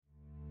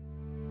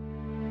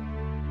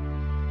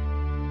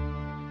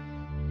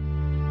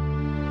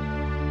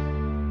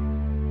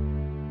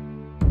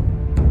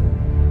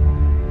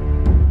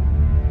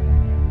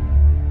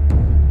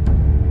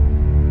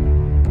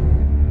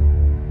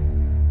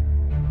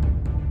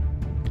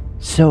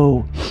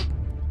So,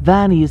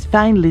 Vanny is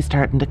finally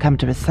starting to come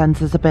to his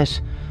senses a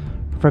bit.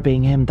 For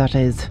being him, that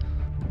is.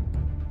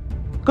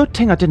 Good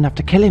thing I didn't have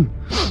to kill him.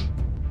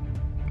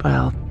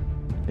 Well,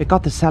 it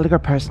got the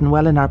Seliger person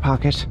well in our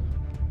pocket.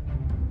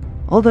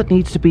 All that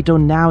needs to be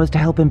done now is to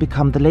help him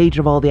become the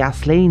leader of all the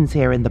Aslanes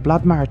here in the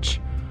Blood March.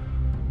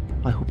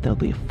 I hope there'll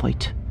be a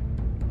fight,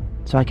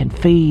 so I can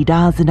feed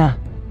Azina.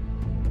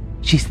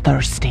 She's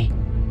thirsty.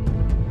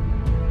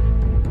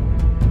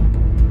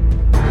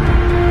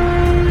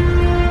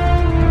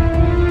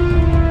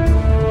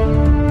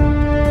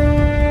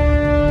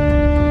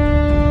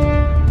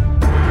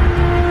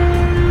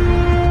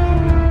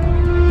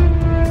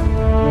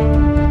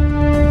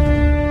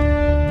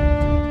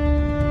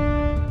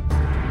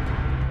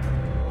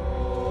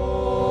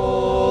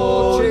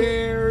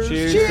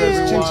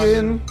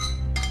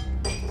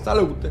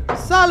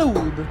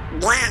 Salud.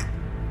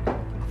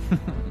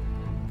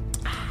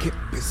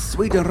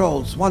 Sweden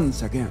rolls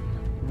once again.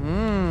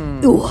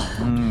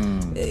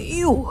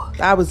 Ew.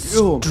 That was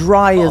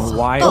dry as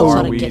Why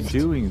are we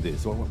doing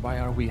this? Why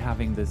are we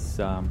having this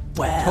toast?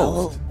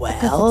 Because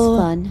it's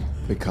fun.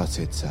 Because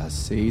it's a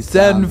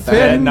season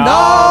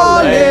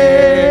finale.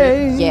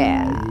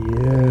 Yeah.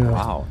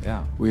 Wow,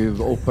 yeah.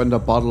 We've opened a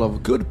bottle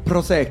of good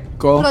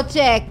Prosecco.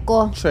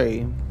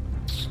 Sì.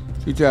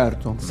 Sì,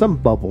 certo. Some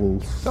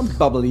bubbles. Some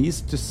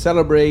bubblies to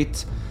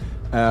celebrate.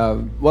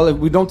 Well,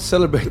 we don't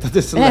celebrate that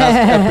this is the last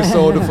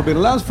episode of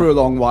Forbidden Lands for a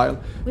long while.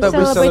 But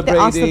we're celebrating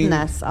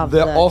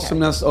the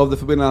awesomeness of the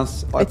Forbidden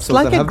Lands. It's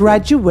like a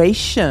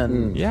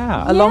graduation.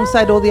 Yeah.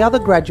 Alongside all the other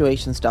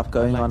graduation stuff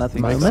going on at the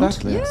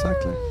moment.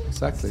 Exactly.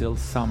 Still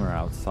summer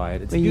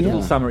outside. It's a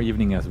beautiful summer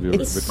evening as we're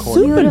It's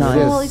recording. super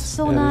Beautiful. nice. It's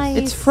so nice.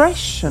 It's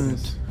fresh and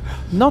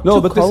not No,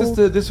 too but cold.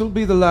 this will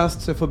be the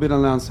last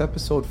Forbidden Lands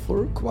episode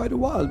for quite a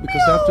while,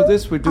 because after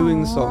this we're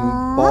doing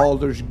some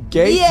Baldur's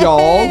Gate, y'all.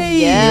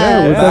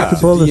 Yeah. We're back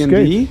to Baldur's D&D,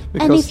 Gate.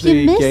 because And if you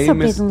the miss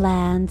game is Forbidden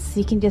Lands,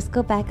 you can just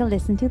go back and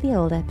listen to the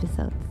old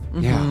episodes.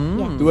 yeah.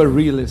 Yeah. Do a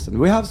re-listen.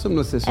 We have some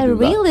listeners. A do that.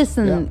 real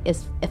listen Yeah.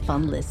 is a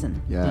fun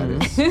listen. Yeah,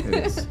 it is. It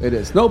is. It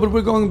is. No, but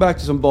we're going back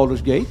to some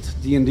Baldur's Gate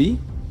D&D.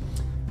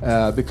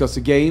 Because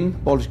the game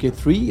Baldur's Gate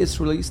 3 is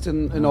released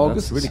in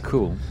August. That's really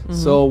cool.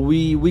 So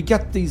we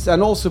get these,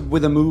 and also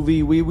with a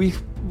movie, we're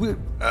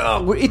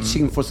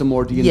itching for some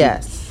more D&D.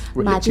 Yes.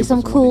 We're Might be itching for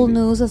some more cool D&D.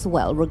 news as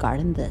well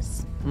regarding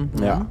this.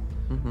 Yeah.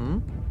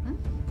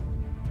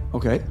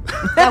 Okay.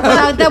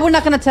 that we're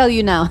not going to tell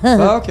you now.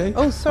 Okay.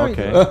 Oh, sorry.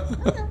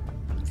 Okay.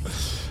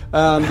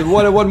 And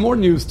what more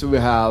news do we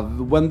have?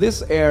 When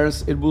this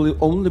airs, it will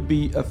only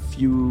be a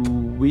few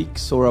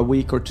weeks, or a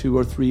week or two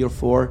or three or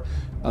four,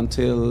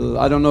 until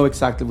I don't know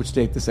exactly which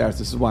date this airs.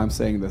 This is why I'm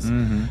saying this.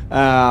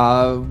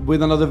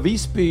 With another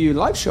Visby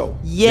live show.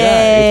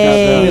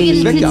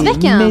 Yay!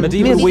 Medievalveckan.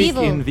 Medieval Week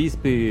Medieval. in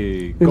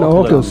Visby. In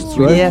Gotland. August,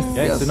 right? Yes.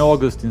 Yeah, it's in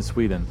August in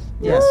Sweden.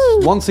 Yes.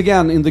 Once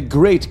again in the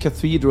great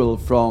cathedral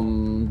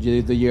from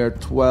the year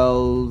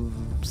 12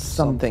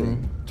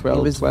 Something. 12,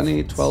 It was-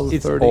 20, 12,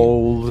 It's 30.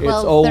 old. It's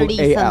old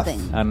 12:30 AF.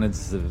 something. And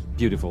it's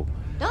beautiful.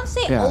 Don't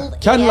say Yeah. old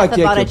Kinda AF like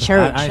about a Jacob.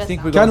 church. I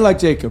think we're Kind of going. like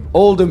Jacob,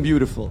 old and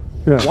beautiful.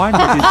 Yeah. Why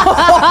not?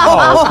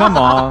 Oh, come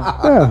on.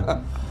 Yeah.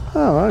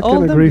 Oh, I Old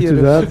can and agree to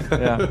beautiful.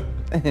 that.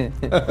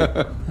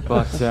 Yeah.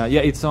 But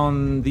yeah, it's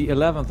on the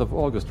 11th of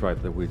August, right,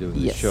 that we're doing the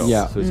Yes. show.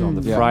 Yeah. So it's on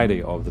the Yeah.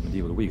 Friday of the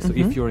Medieval Week. So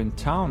if you're in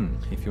town,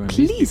 if you're in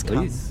Please Visby, come.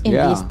 please. in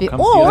Yeah. Visby.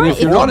 Come Or see us. And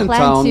if you're not in plan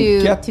town,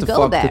 to, get to the go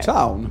fuck there. to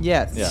town.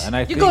 Yes. Yeah, and I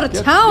You think go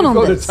to town on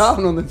Go this. to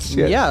town on the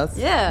shit. Yes.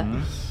 Yeah.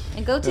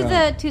 And go to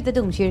the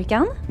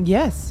Domkyrkan.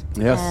 Yes.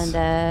 Yes.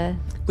 And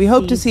We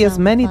hope to see as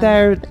some many fun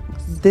there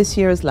this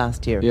year as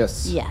last year.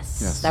 Yes.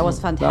 Yes. That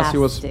was Last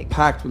year was fantastic.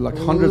 packed with like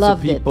hundreds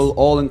Loved of people, it.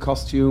 all in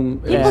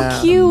costume. It People was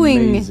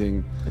queuing.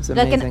 Amazing. It's Like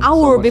an amazing.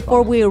 hour much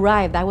before fun. we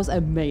arrived. That was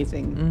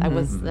amazing.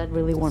 That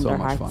really warmed So our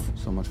much hearts. fun.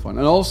 So much fun.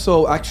 And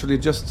also, actually,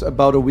 just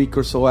about a week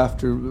or so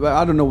after,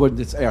 I don't know when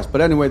this airs, but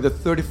anyway, the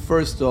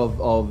 31st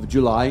of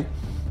July,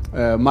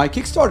 my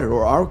Kickstarter,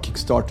 or our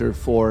Kickstarter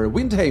for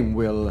Windheim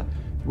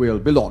will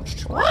be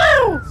launched.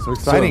 Wow! so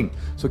exciting.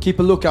 So keep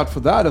a lookout for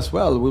that as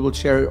well. We will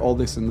share all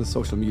this in the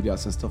social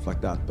medias and stuff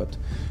like that. But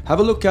have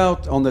a look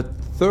out on the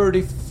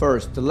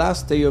 31st, the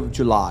last day of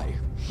July,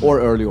 or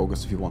early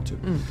August if you want to.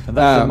 And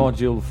that's the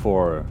module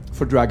for.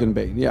 For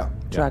Dragonbane, yeah.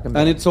 Dragonbane.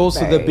 And it's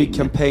also the big Bane.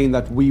 campaign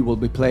that we will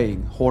be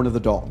playing, Horn of the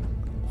Dawn.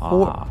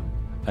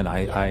 And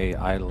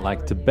I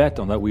like to bet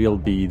on that we'll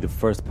be the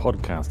first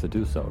podcast to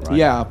do so, right?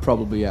 Yeah,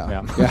 probably,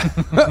 yeah. Yeah.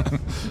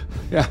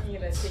 Yeah,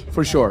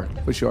 for sure.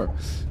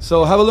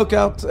 So have a look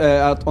out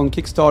on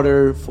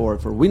Kickstarter for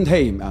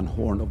Windheim and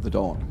Horn of the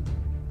Dawn.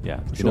 Yeah.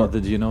 Sure.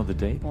 Did you know the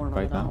date Or not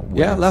right at all. now?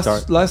 Yeah, When it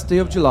start- last day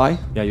of July.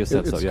 Yeah, you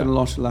said so, It's yeah. going to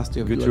launch the last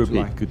day of Good to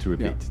July. repeat, good to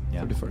repeat,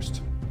 yeah.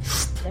 31st.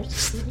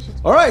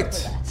 All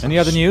right. Any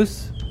other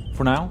news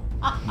for now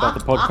about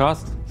the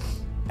podcast?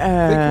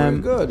 I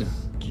think we're good.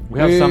 We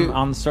have some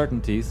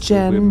uncertainties.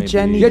 Gen- We maybe-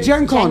 Jenny- Yeah,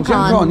 Gen Con. Yeah,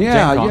 Gen Con.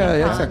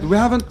 yeah, exactly. We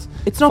haven't.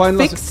 It's not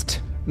finalized-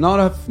 fixed. Not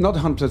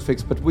 100%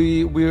 fixed, but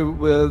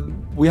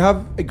we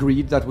have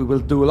agreed that we will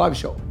do a live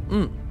show.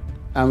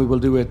 and we will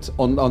do it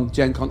on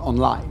Gen Con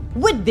online.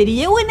 With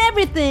video and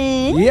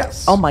everything.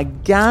 Yes. Oh my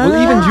god.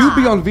 Will even you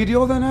be on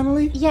video then,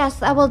 Emily?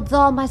 Yes, I will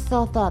doll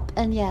myself up,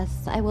 and yes,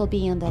 I will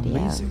be in that.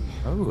 Amazing.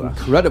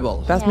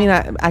 Incredible. That means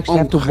I actually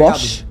have to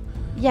wash.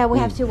 Yeah, we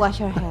have to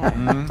wash our hair.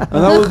 And that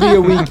will be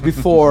a week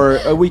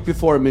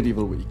before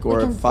Medieval Week, or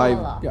can 5,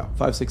 follow.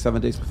 5, 6,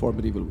 7 days before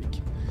Medieval Week.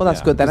 Well,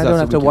 that's Yeah. good. Then I Because don't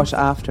that's have the to wash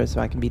weekend. after, so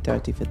I can be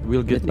dirty.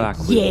 We'll get back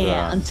with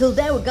Yeah, until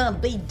then we're gonna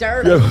be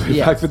dirty. Yeah, we'll be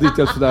Yes. back for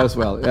details for that as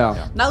well.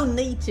 Yeah. No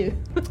need to.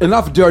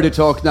 Enough dirty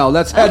talk now.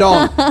 Let's head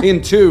on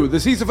into the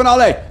season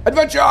finale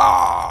adventure.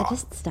 I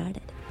just started.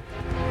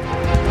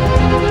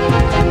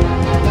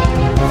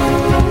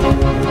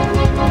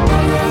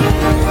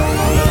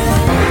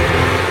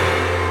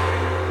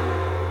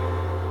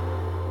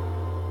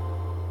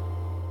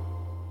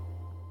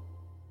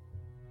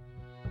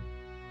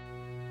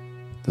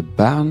 The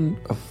band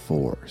of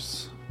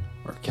fours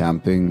are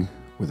camping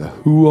with the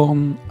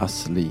Huon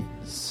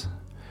Aslins,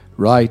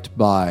 right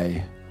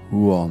by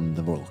Huon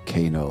the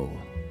volcano,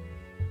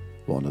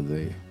 one of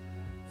the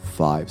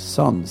 5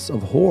 sons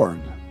of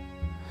Horn.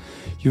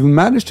 You've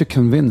managed to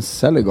convince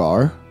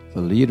Seligar,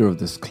 the leader of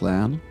this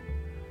clan,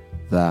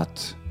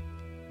 that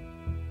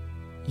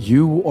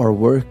you are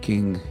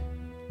working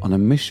on a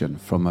mission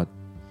from an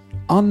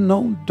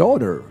unknown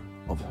daughter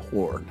of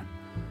Horn.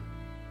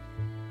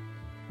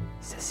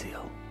 Cecile.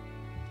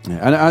 Yeah,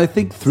 and I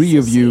think 3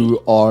 of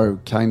you are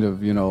kind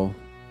of, in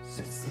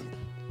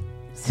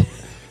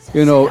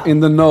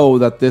the know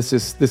that this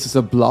is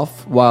a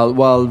bluff. While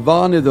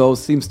Vani though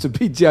seems to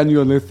be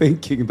genuinely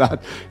thinking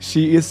that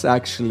she is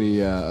actually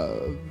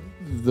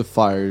the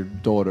fire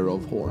daughter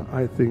of Horn.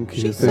 I think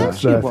She he said thinks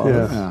she that. was.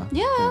 Yeah.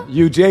 Yeah. Yeah.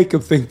 You,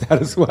 Jacob, think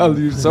that as well.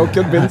 You're so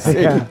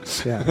convincing.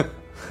 Yeah.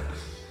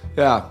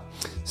 Yeah.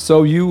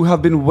 So you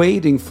have been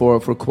waiting for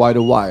quite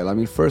a while. I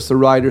mean, first the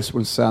riders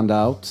were sent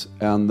out,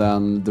 and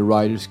then the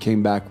riders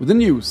came back with the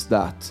news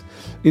that,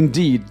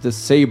 indeed, the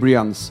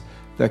Sabrians,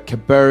 the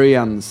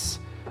Cabarians,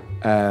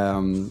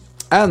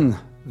 and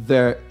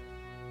the...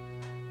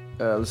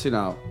 let's see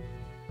now.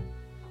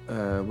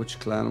 Which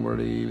clan were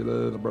the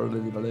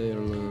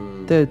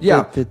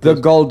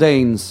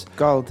Galdanes,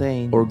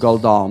 Galdane. or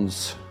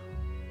Galdans,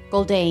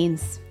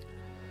 Goldanes.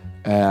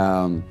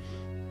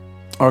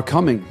 are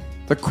coming.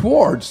 The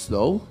Quards,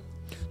 though,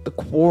 The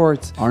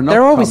quartz. are not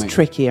They're always coming.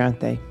 tricky, aren't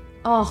they?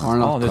 Oh, Are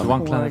not Oh, there's coming.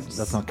 one clan Quartz.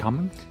 that's not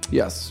coming?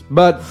 Yes,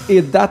 but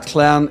that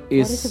clan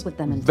is is it with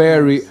them and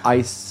very Quards?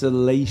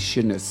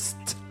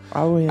 isolationist.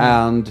 Oh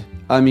yeah. And,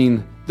 I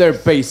mean, they're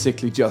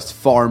basically just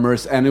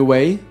farmers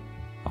anyway.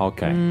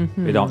 Okay.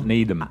 We don't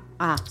need them.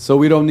 So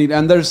we don't need...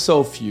 And there's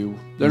so few.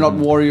 They're not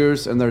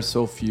warriors, and there's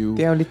so few.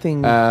 The only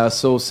thing.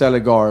 So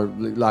Seligar,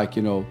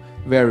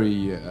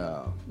 very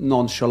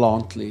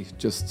nonchalantly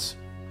just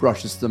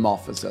brushes them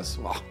off and says,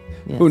 well,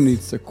 who Yes.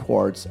 needs the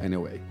Quards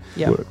anyway?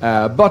 Yeah.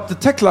 But the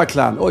Tekla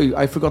clan,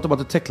 I forgot about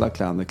the Tekla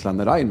clan, the clan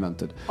that I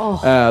invented.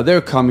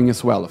 They're coming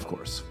as well, of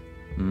course.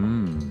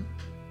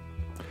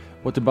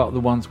 What about the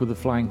ones with the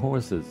flying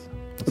horses?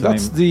 What's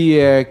That's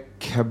the name?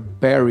 the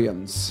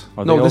Cabarians.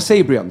 Are No, they the also-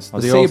 Sabrians. are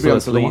The they also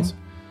Sabrians are the Asleen? ones.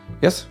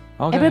 Yes?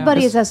 Okay,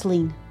 everybody yeah. is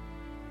Asleen.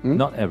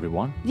 Not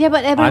everyone. Yeah,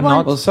 but everyone.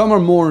 not- Well, some are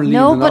more lean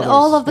no, than but others.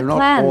 all of the They're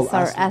not all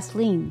clans are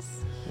Asleen. Asleens.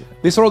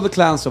 These are all the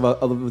clans of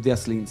the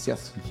Aslins,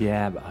 yes.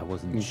 Yeah, but I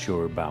wasn't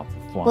sure about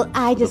the one. Well,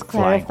 I with the just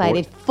flying clarified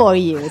horse. it for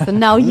you, so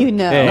now you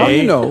know. Hey. Now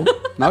you know.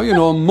 Now you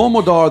know.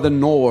 Momodar the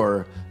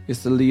Nor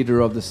is the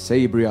leader of the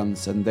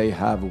Sabrians, and they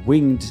have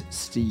winged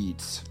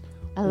steeds.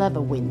 I love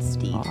a wind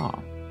steed. Ah,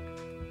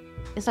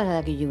 It's not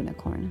like a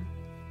unicorn,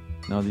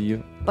 no, the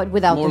but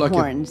without More the like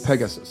horns. a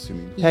Pegasus, you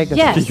mean? Pegasus.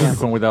 Yes.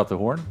 unicorn without the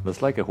horn.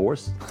 That's like a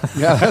horse.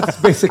 Yeah, that's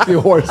basically a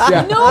horse,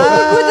 yeah. No,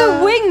 but with the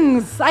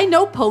wings. I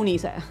know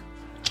ponies.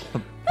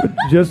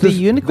 Just The as,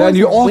 unicorns. Then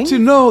you with ought wings? to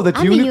know that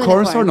I'm a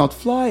unicorns unicorn. are not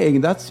flying.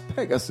 That's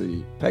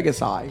Pegasi.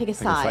 Pegasi.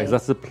 Pegasi.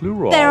 That's the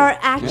plural. There are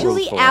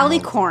actually Yeah.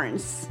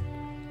 alicorns.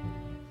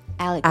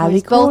 Alicorns.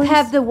 Alicorns? Both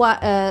have the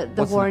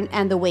What's horn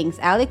and the wings.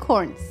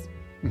 Alicorns.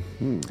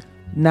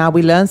 Now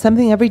we learn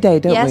something every day,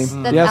 don't Yes,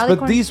 we? that Yes, but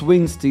alicorn- these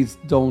winged steeds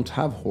don't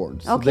have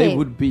horns. So they Okay.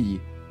 would be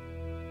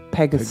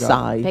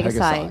Pegasi.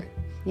 Pegasi.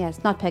 Yes,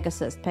 not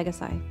Pegasus.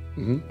 Pegasi.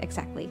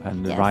 Exactly.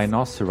 And the yes.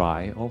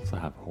 rhinoceri also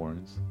have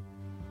horns.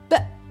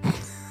 But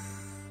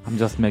I'm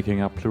just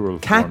making up plural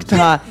Cacti.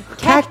 forms.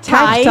 Cacti.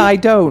 Cacti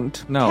don't.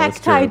 No, it's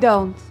Cacti true.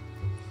 don't.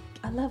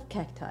 I love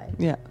cacti.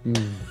 Yeah.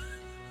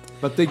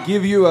 But they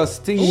give you a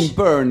stinging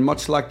burn,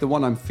 much like the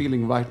one I'm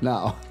feeling right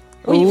now.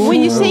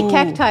 When you say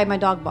cacti, my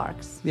dog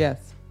barks. Yes.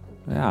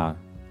 Yeah.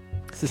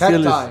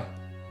 Cecile Cacti.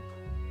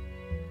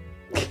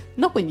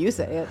 Not when you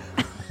say it.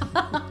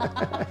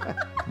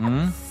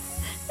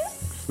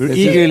 We're Is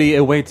eagerly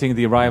awaiting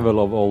the arrival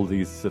of all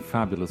these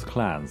fabulous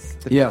clans.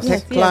 Yes.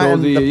 Yes, So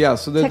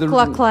yes. the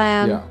Tekla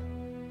clan. Yeah.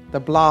 The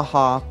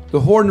Blaha. The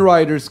Horn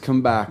Riders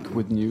come back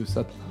with news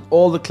that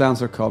all the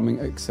clans are coming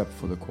except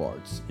for the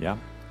Quards. Yeah.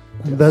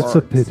 that's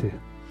a pity.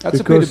 That's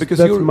a pity because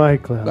that's you're, my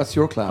clan. that's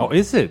your clan. Oh,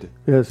 is it?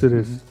 Yes, it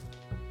is.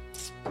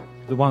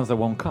 The ones that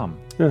won't come?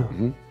 Yeah.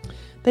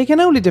 They can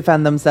only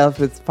defend themselves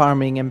with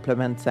farming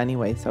implements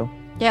anyway, so.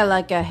 Yeah,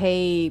 like a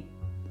hay.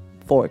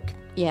 Fork.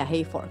 Yeah,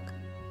 hay fork.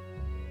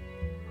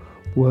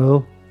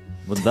 Well,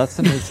 Well, that's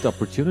a missed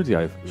opportunity.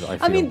 I feel.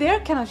 I mean, they're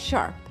kind of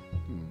sharp.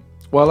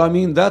 Well, I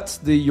mean, that's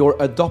your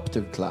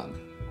adoptive clan.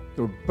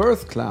 Your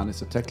birth clan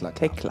is a Tekla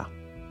clan. Tekla.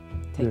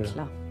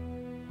 Tekla.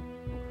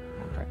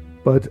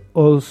 but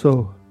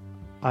also,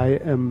 I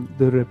am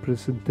the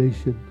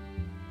representation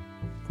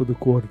for the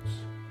quartz.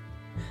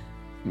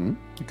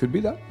 It could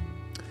be that.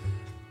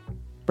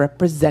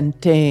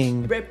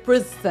 Representing.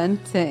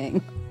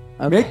 Representing.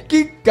 Okay.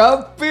 Making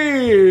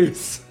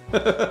copies!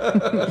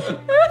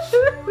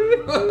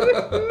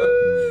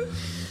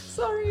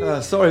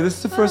 Sorry. Sorry, this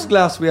is the first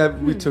glass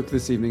we took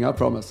this evening, I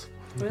promise.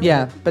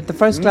 Yeah, but the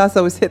first glass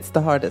always hits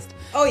the hardest.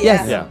 Oh, yeah.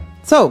 Yes. Yeah.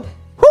 So,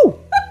 whoo!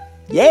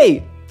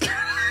 Yay!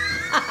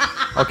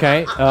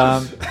 Okay.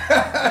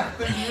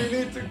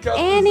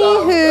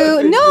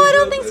 Anywho, no, I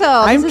don't think so.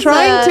 I'm This is,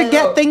 trying to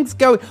get things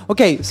going.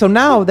 Okay, so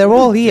now they're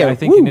all here. I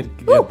think Woo! you need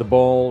to get the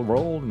ball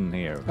rolling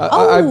here.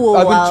 I've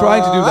been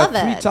trying to do that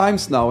love 3 it.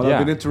 times now, and Yeah.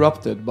 I've been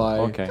interrupted by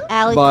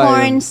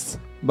Alicorns.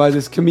 by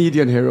this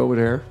comedian here over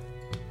here.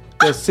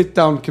 The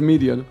sit-down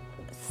comedian.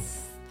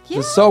 Yeah.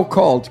 The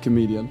so-called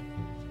comedian.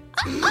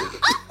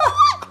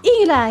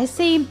 Eli,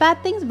 saying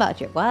bad things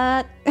about you.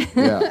 What?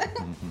 Yeah.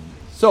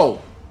 So,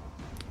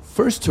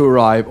 first to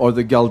arrive are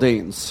the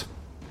Galdanes.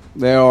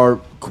 They are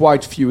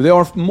quite few. They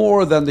are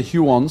more than the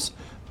Huons,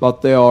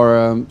 but they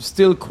are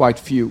still quite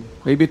few.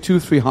 Maybe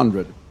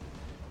 200-300.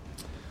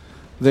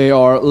 They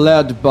are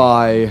led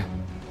by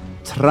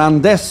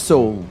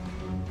Trandesso.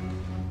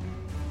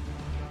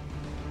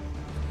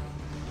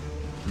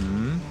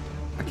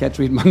 I can't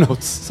read my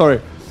notes.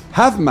 Sorry.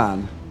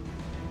 Haveman.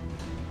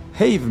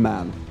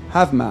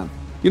 Haveman.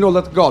 You know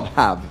that god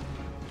Have.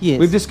 Yes.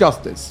 We've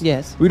discussed this.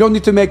 Yes. We don't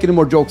need to make any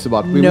more jokes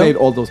about it. We No. made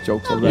all those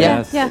jokes already. Yeah.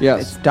 Yes. Yeah.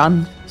 Yes. It's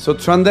done. So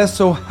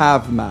Trandesso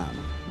Haveman.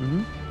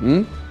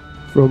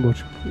 From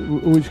which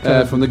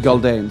kind? From the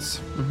Galdanes.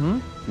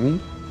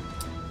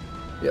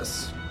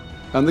 Yes.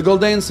 And the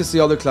Galdanes is the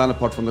other clan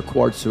apart from the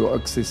Quartz who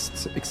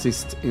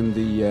exist in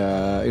the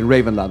in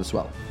Ravenland as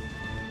well.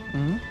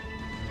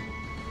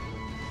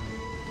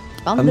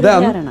 And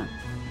then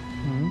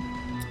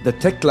the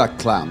Tekla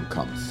clan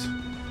comes.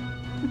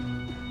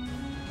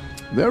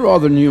 They're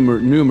rather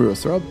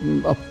numerous. They're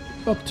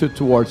up to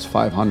towards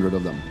 500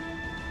 of them.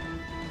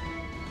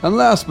 And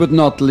last but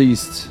not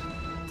least,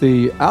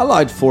 the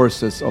allied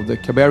forces of the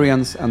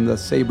Caberians and the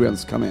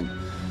Sabrians come in.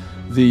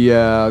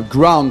 The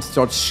ground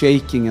starts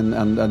shaking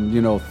and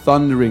you know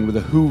thundering with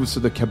the hooves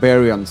of the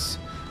Caberians,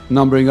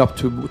 numbering up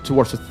to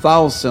towards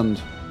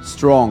 1,000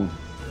 strong,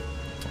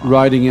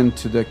 riding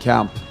into the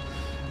camp.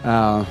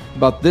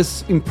 But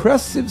this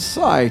impressive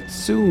sight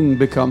soon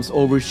becomes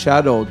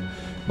overshadowed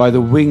by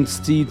the winged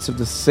steeds of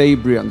the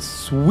Sabrians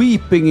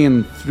sweeping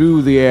in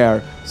through the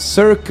air,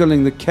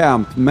 circling the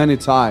camp many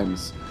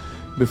times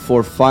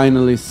before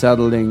finally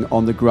settling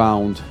on the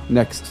ground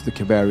next to the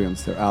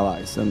Caberians, their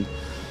allies. And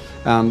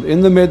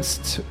in the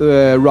midst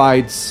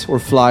rides or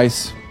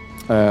flies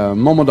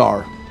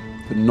Momodar,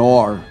 the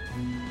Nor.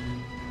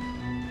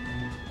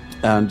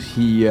 And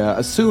he,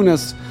 as soon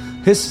as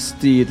his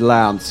steed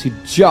lands, he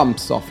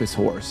jumps off his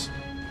horse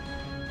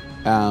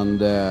and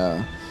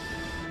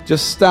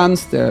just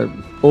stands there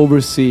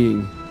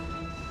overseeing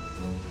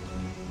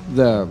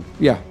the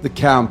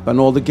camp and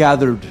all the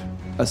gathered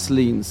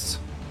Asleans.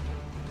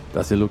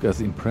 Does he look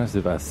as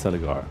impressive as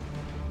Seligar?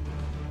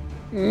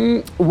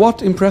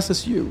 What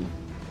impresses you?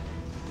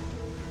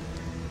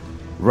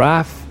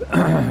 Raph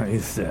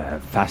is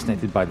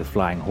fascinated by the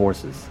flying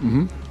horses.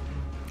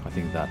 I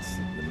think that's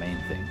the main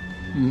thing.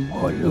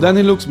 Then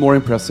he looks more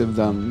impressive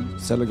than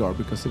Seligar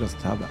because he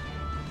doesn't have that.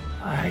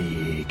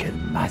 I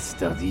can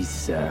master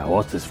these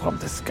horses from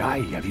the sky.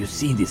 Have you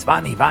seen this?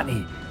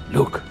 Vani,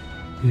 look.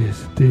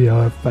 Yes, they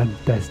are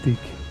fantastic.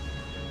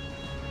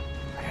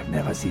 I have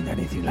never seen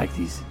anything like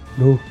this.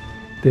 No,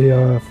 they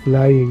are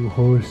flying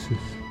horses.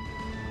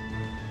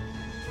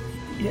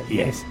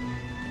 Yes.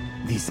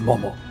 This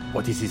Momo.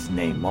 What is his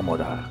name?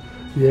 Momodar.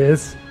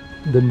 Yes,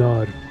 the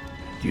Nar,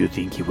 Do you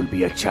think he will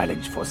be a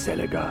challenge for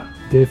Seligar?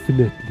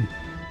 definitely.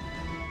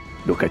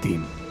 Look at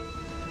him.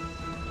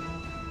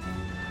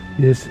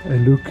 Yes, I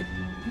look.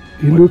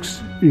 He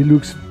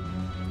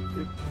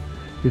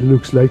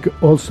looks like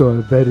also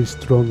a very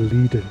strong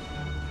leader.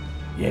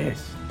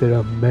 Yes. There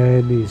are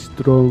many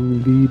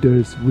strong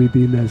leaders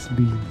within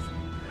Asleans.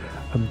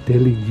 I'm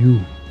telling you.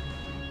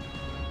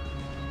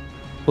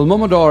 Well,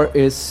 Momodar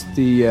is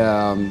the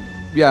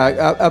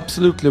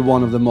absolutely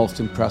one of the most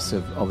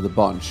impressive of the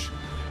bunch.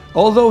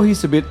 Although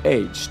he's a bit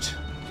aged,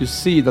 you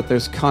see that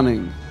there's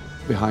cunning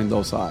behind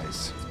those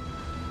eyes.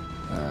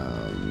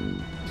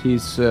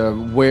 He's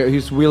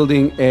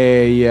wielding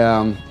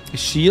a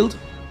shield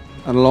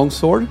and a long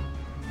sword,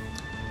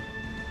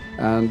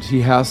 and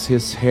he has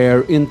his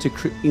hair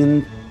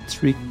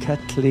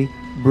intricately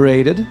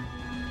braided.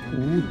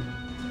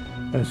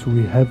 As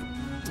we have.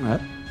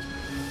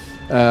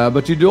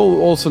 But you do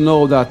also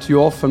know that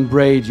you often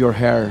braid your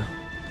hair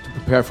to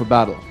prepare for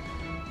battle.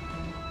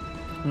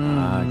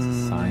 It's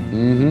a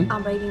sign.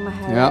 I'm braiding my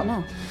hair Yeah. right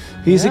now.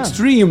 He's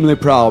extremely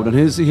proud, and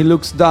he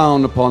looks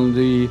down upon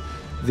the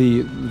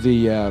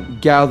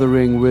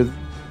gathering with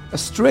a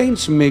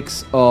strange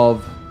mix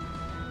of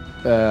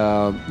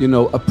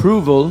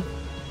approval,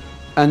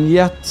 and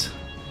yet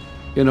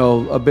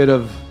a bit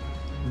of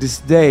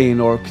disdain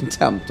or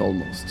contempt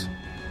almost.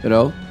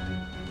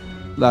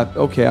 That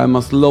okay, I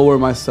must lower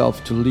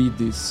myself to lead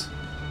these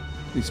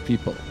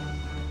people.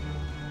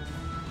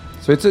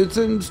 So it's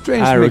a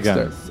strange mix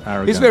there.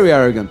 He's very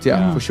arrogant,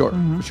 for sure,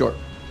 for sure.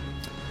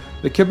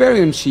 The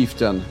Caberian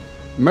chieftain,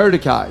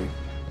 Mordecai,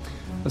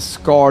 a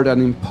scarred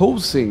and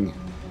imposing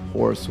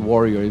horse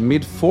warrior in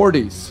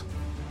mid-40s.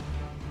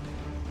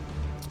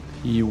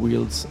 He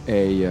wields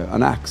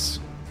an axe.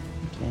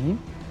 Okay.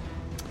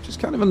 Which is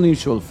kind of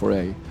unusual for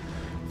a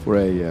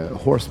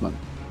horseman.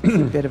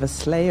 A bit of a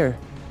slayer.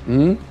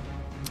 Mm.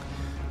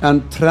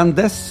 And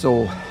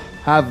Trandesso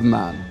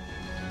Haveman.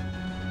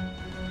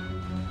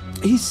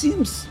 He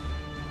seems,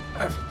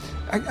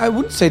 I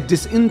wouldn't say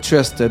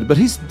disinterested, but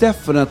he's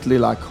definitely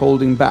like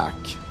holding back.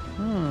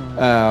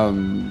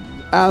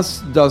 As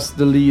does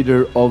the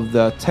leader of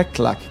the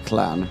Teklak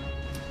clan,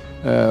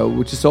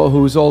 who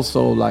is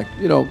also like,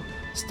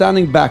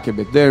 standing back a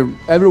bit.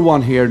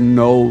 Everyone here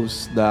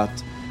knows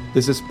that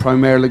this is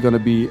primarily going to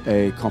be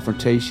a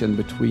confrontation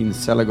between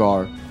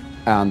Selagar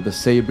and the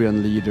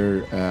Sabrian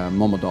leader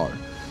Momodar.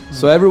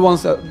 So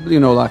everyone's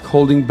like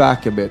holding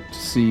back a bit to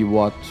see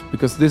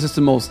because this is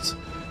the most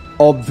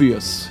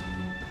obvious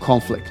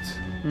conflict.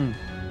 The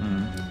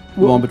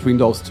one between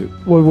those two.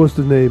 What was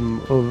the name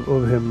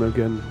of him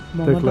again?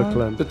 Teklak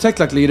clan. The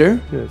Teklak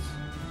leader. Yes.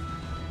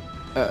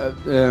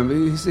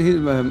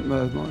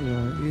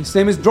 His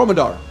name is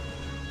Dromedar.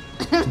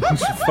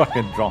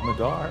 Fucking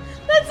Dromedar.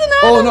 That's an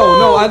Oh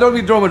no, I don't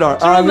mean Dromedar.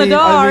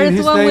 Dromedar is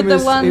his the one name with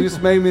is the one. his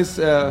name is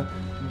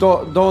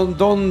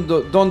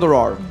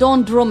Dondorar.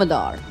 Don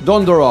Dromedar.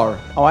 Dondorar.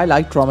 Oh, I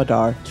like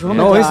Dromedar.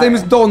 No, his name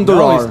is No,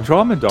 Dondorar. it's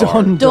Dromedar.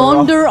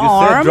 Donder You said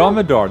arm.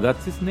 Dromedar.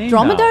 That's his name.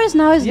 Dromedar is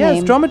now his Yes,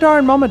 name. Dromedar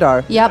and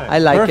Momodar. Yep. I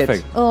like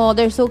Perfect. it. Oh,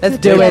 they're so Let's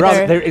cute do it.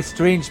 together. They're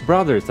estranged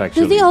brothers,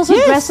 actually. Do they also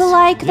Yes. dress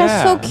alike? That's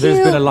Yeah, so cute.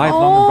 there's been a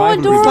lifelong oh, rivalry.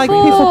 adorable. It's like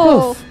Piff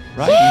or Puff.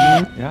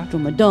 Right? Yeah.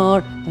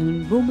 Dromedar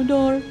and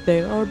Dromedar,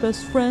 they are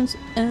best friends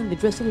and they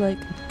dress alike.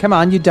 Come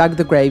on, you dug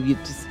the grave. You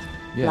just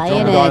Yeah, Lie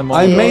in Dromedar it. and I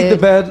Momodar. made the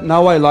bed,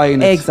 now I lie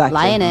in it. exactly.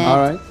 Lie in it. All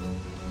right.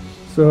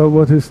 So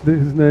what is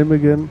his name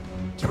again?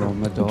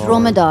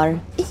 Dromedar.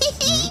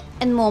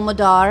 And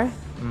Momodar.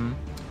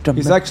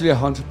 He's actually a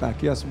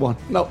hunchback. He has one.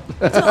 No.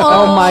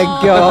 Oh my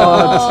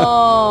God.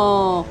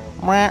 Oh.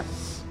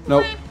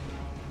 No.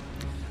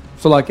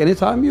 So like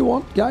anytime you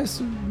want,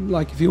 guys,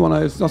 like if you want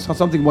to, it's not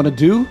something you want to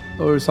do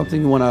or something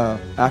you want to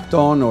act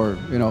on or,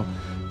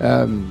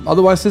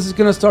 otherwise this is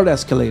going to start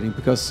escalating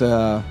because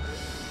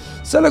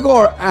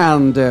Selagar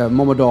and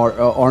Momodar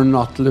are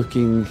not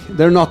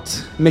they're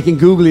not making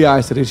googly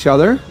eyes at each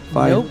other, if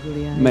I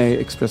may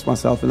express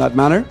myself in that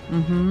manner.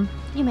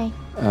 You may.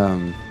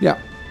 Yeah.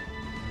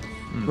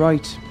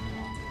 Right.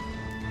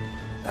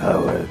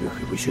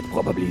 We should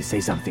probably say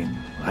something,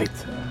 right?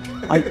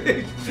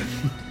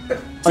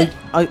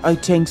 I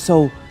think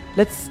so.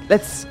 Let's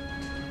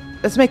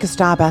make a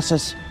stab at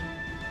it.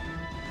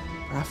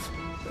 Raph.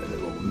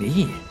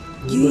 Me?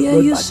 Yeah,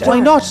 you Why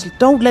not?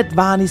 Don't let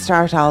Vanny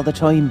start all the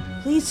time.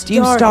 Please start.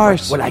 You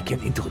start. Well, I can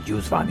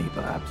introduce Vanny,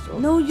 perhaps. Or,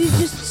 No, you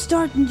just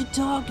start and you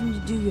talk and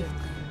you do your...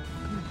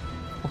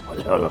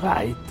 well, all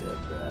right.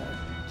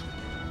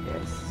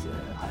 Yes,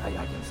 I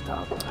can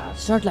start,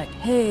 perhaps. Start like,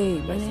 hey,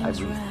 my Yes, I name's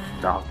will Raph.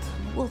 start.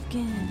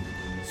 Wolfgang.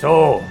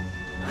 So,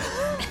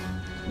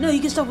 No, you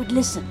can start with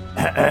listen.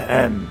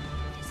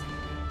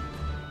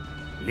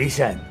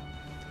 listen.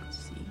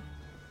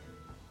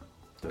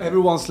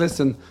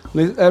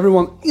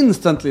 Everyone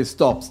instantly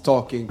stops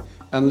talking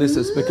and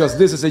listens because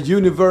this is a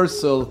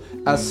universal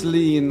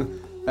Asleen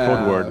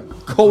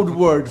code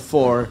word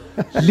for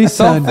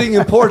something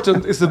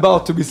important is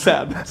about to be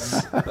said.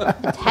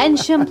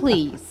 Attention,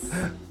 please.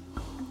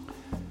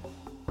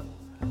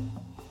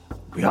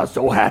 We are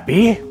so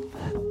happy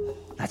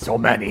that so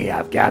many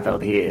have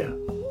gathered here.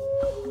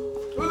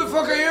 Who the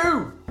fuck are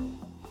you?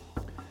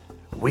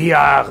 We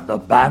are the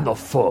Band of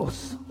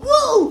Force.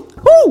 Woo!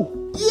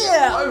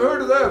 Yeah! I've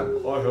heard of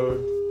them. I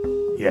heard.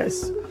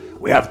 Yes,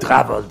 we have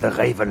traveled the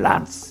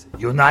Ravenlands,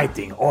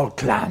 uniting all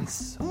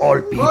clans, all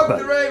Fuck the people.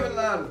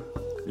 Ravenland.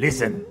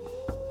 Listen.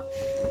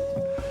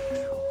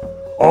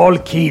 All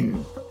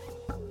kin.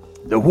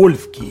 The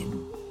wolf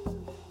kin.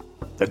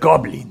 The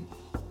goblin.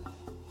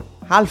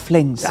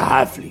 Halflings. The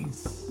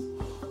halflings.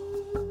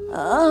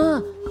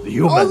 The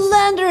humans.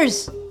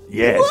 Landers!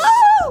 Yes.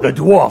 Woo! The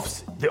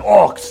dwarfs. The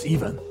orcs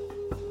even.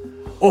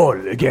 All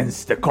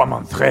against the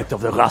common threat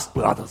of the Rust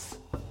Brothers.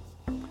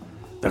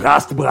 The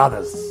Rust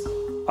Brothers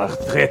are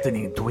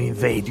threatening to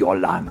invade your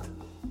land.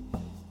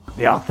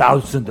 They are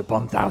thousands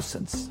upon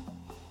thousands.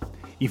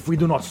 If we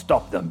do not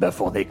stop them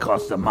before they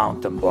cross the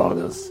mountain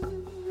borders,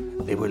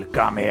 they will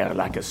come here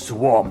like a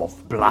swarm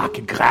of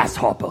black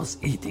grasshoppers,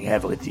 eating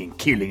everything,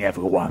 killing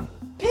everyone.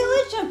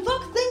 Pillage and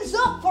fuck things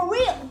up for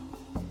real!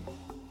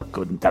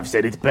 Couldn't have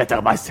said it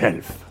better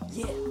myself.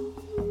 Yeah.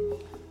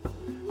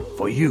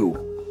 For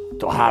you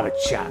to have a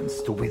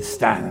chance to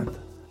withstand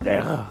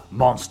their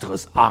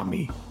monstrous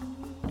army,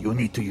 you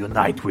need to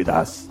unite with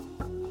us.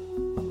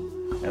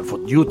 And for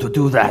you to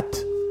do that,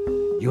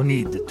 you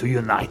need to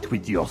unite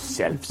with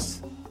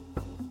yourselves.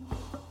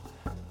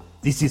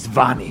 This is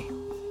Vani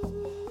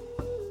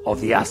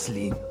of the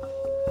Aslin,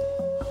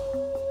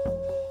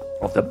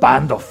 of the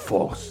Band of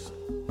Force.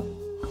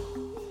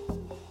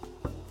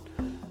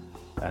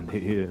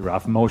 And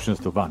Ralph motions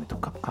to Vani to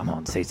come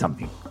on, say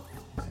something.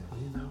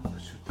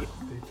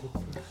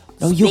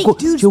 No, you Speak, go,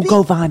 dude, you speak.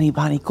 go, Vani,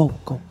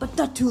 go. But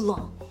not too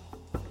long.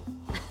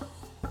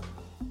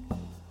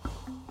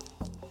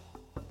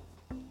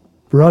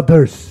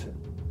 Brothers,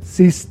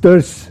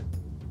 sisters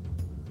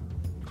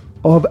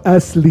of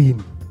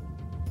Aslin,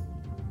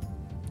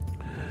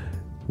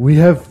 we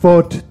have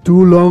fought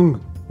too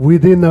long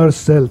within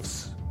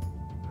ourselves.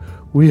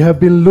 We have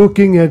been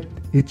looking at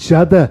each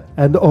other,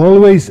 and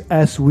always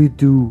as we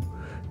do,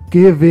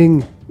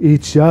 giving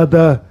each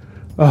other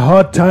a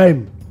hard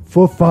time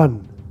for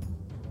fun,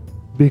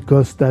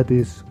 because that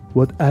is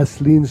what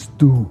Aslins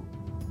do.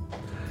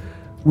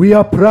 We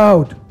are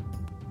proud,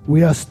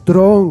 we are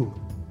strong,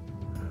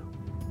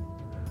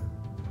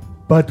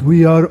 but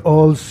we are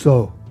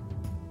also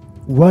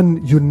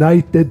one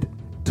united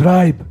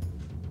tribe,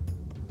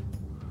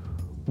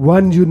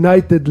 one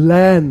united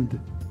land,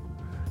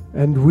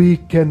 and we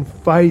can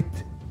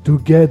fight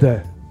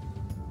together.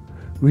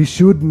 We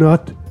should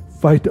not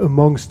fight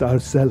amongst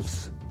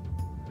ourselves.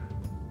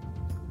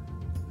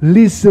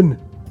 Listen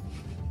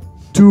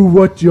to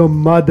what your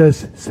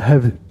mothers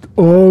have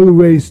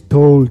always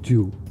told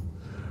you.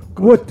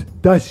 What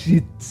does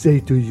she say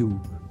to you?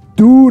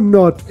 Do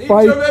not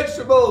fight. Eat your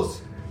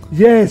vegetables!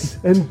 Yes,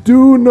 and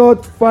do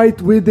not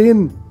fight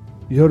within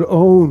your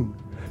own.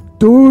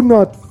 Do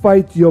not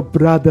fight your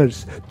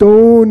brothers.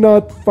 Do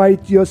not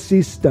fight your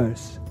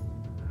sisters.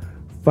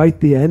 Fight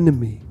the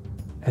enemy.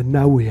 And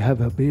now we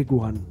have a big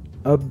one.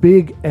 A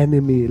big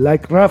enemy.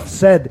 Like Raf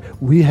said,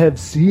 we have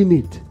seen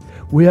it.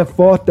 We have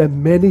fought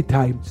them many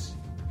times.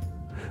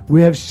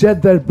 We have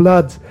shed their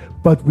blood,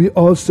 but we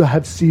also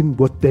have seen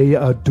what they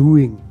are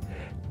doing.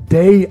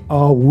 They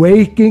are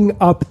waking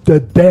up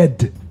the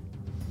dead.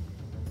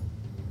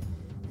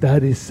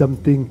 That is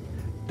something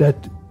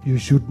that you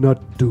should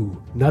not do.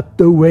 Not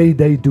the way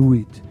they do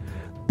it.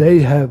 They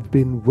have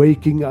been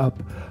waking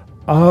up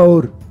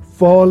our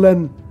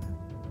fallen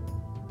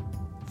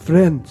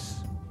friends.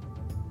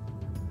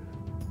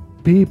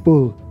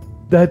 People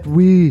that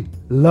we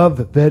love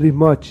very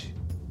much.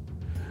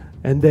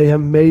 And they have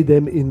made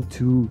them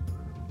into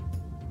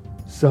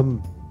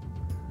some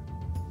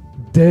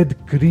dead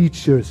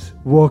creatures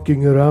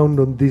walking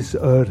around on this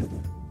earth.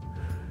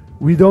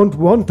 We don't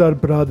want our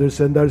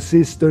brothers and our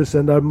sisters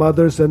and our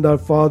mothers and our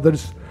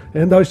fathers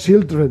and our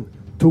children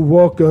to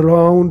walk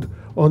around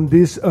on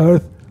this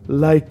earth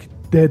like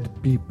dead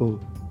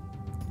people.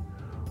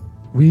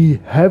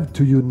 We have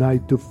to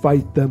unite to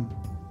fight them.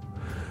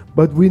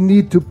 But we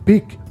need to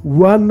pick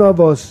one of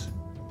us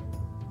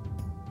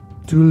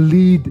to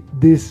lead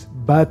this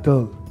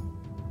battle.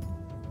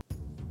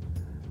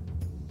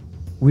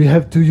 We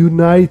have to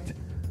unite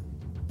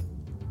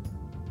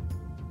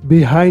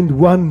behind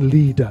one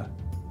leader.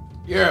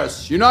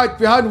 Yes, unite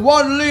behind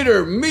one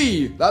leader,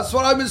 me! That's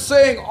what I've been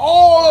saying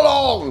all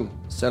along!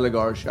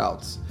 Seligar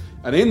shouts.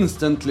 And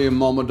instantly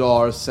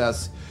Momodar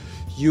says,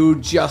 "You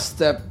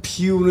just a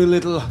puny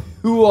little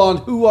Huon.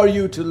 Who are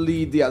you to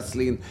lead the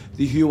Aslin?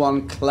 The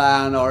Huon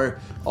clan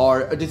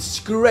are a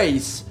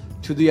disgrace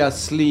to the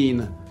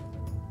Aslin.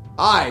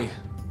 I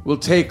will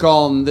take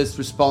on this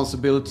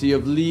responsibility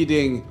of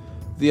leading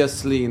the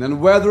Aslin, and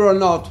whether or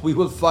not we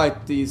will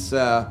fight these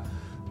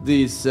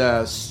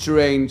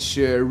strange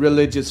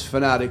religious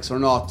fanatics or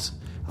not,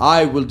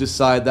 I will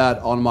decide that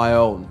on my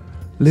own."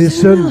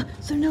 Listen,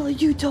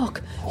 Cernella, you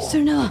talk.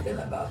 Cernella,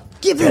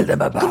 give them.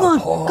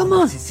 Come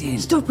on.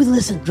 Start with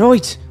listen.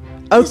 Right.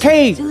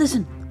 Okay, Say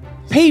listen.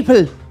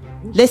 people,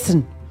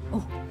 listen.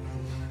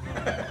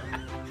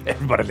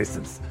 Everybody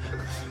listens.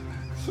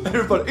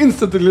 Everybody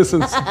instantly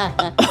listens.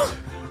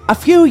 A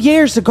few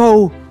years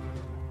ago,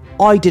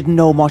 I didn't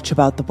know much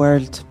about the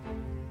world.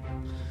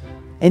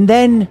 And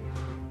then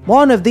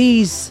one of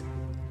these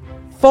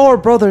 4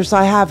 brothers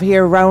I have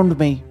here around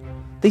me,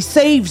 they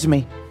saved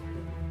me.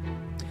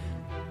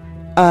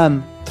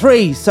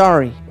 3,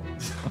 sorry.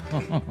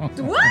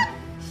 What?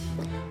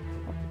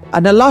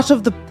 And a lot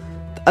of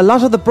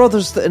the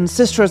brothers and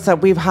sisters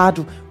that we've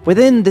had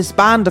within this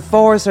band of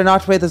 4s are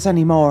not with us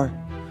anymore.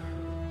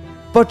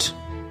 But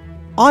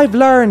I've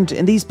learned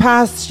in these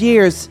past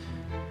years,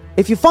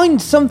 if you find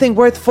something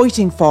worth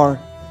fighting for,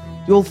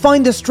 you will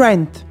find the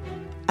strength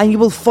and you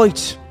will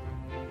fight.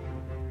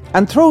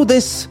 And through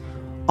this,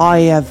 I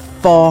have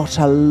fought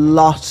a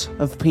lot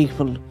of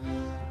people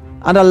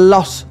and a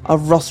lot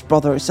of Rust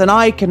brothers, and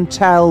I can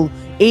tell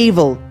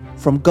evil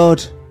from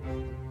good.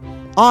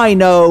 I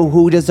know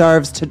who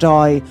deserves to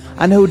die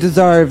and who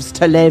deserves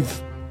to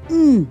live.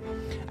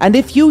 And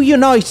if you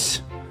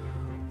unite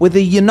with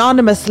a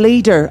unanimous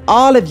leader,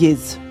 all of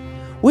yous,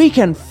 we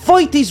can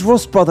fight these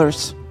Rust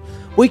brothers.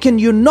 we can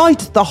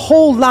unite the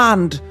whole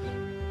land.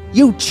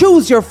 You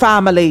choose your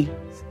family.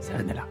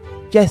 Serenella.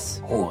 Yes.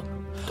 Horn.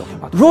 Talking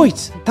about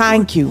Right,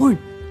 thank you.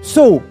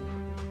 So,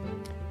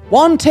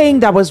 one thing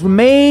that was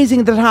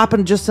amazing that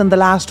happened just in the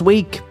last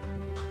week.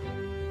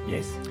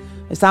 Yes.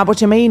 Is that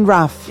what you mean,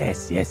 Raph?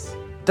 Yes.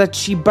 That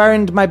she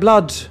burned my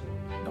blood?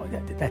 No,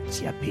 that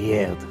she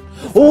appeared.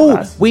 Oh,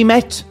 us. we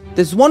met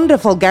this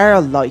wonderful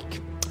girl, like.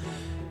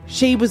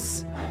 She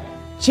was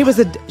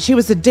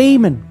a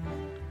demon.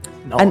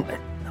 No, and- no.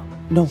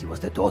 No. She was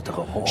the daughter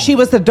of Horn. She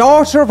was the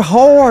daughter of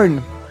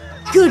Horn.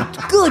 Good.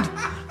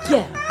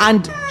 Yeah.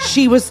 And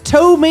she was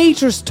 2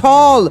 meters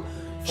tall.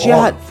 She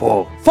had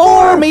Four.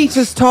 4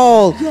 meters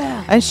tall.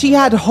 Yeah. And she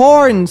had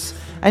horns.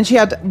 And she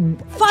had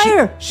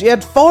Fire. She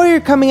had fire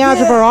coming out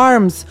of her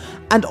arms.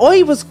 And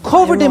I was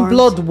covered in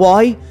Firearms. blood.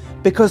 Why?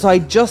 Because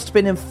I'd just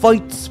been in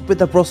fights with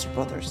the Rust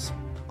brothers.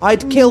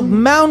 I'd killed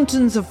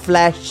mountains of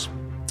flesh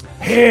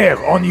Here,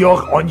 on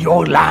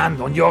your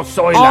land, on your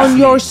soil. on Ashley.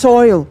 your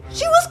soil.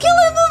 She was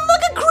killing them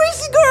like a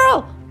crazy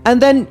girl.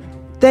 And then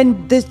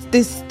this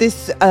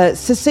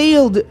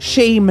Cecile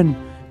shaman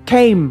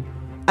came,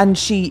 and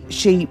she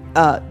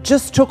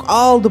just took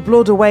all the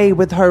blood away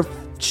with her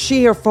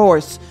sheer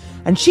force,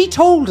 and she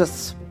told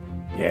us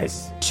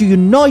Yes. to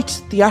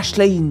unite the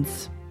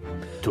Ashleans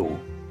To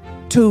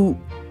to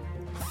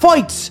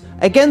fight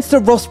against the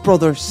Rust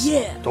brothers.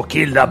 Yeah. to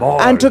kill them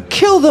all. And to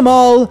kill them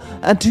all,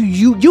 and to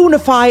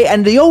unify,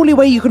 and the only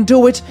way you can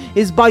do it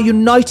is by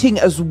uniting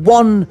as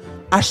one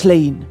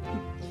Ashleen.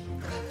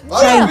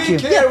 Thank you.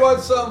 Care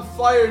what some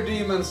fire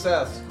demon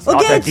says. not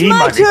Okay, a it's my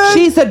demon, it's- turn.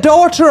 She's the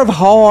daughter of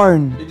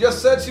Horn. You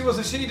just said she was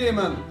a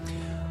she-demon.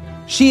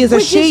 She is a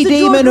Which is she the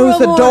demon daughter who's of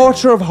the Horn.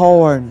 daughter of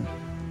Horn.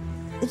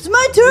 It's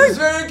my It's turn.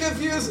 very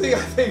confusing, I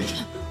think.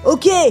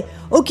 Okay.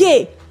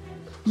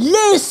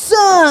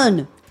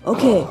 Listen.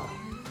 Okay.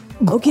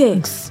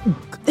 Okay.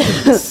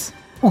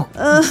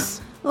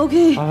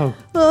 Okay.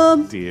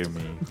 Oh, dear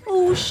me.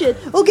 Oh shit.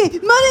 Okay,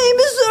 my name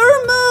is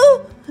Irma.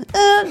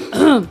 And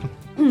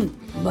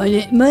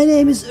my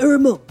name is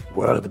Irma.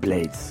 Word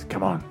blades.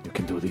 Come on, you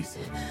can do this.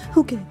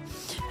 Okay.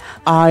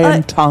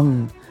 Iron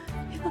tongue.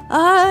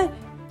 My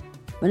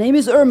name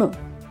is Irma.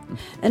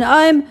 And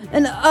I'm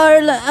an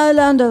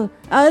Islander.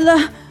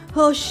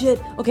 Oh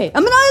shit. Okay,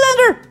 I'm an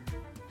Islander.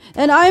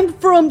 And I'm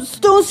from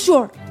Stone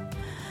Shore.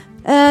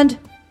 And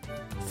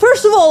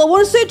first of all, I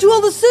want to say to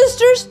all the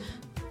sisters,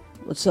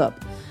 what's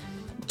up?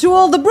 To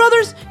all the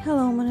brothers,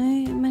 hello, my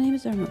name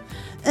is Irma.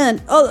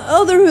 And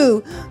other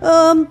who,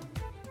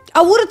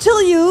 I want to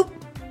tell you,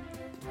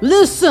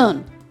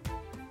 listen,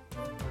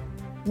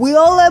 we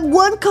all have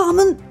one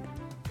common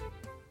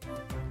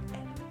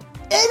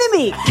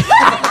enemy.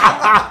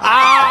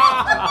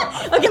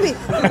 Okay,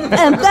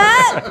 and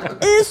that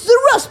is the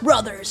Rust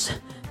Brothers.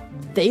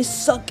 They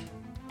suck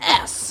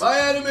ass. My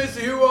enemy is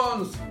the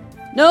Huons.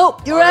 No,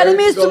 your Alright,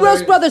 enemy is the go Rust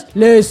there. Brothers.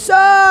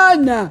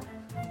 Listen!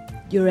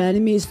 Your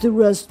enemy is the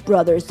Rust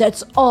Brothers.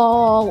 That's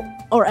all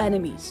our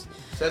enemies.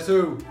 Says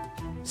who?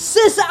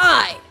 Says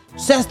I.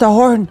 Says the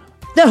Horn.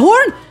 The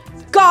Horn,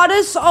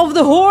 goddess of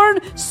the Horn,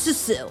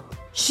 Cecile.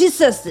 She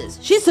says this.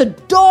 She's a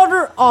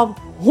daughter of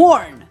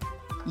Horn.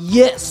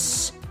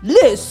 Yes.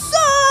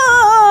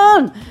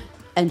 Listen!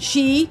 And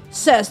she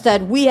says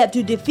that we have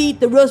to defeat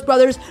the Rust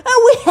Brothers and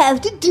we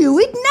have to do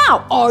it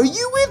now. Are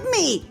you with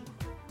me?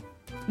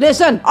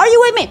 Listen, are you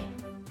with me?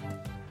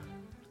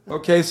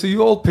 Okay, so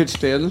you all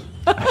pitched in.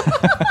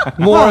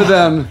 More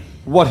than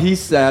what he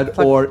said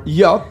or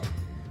yup.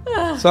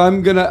 So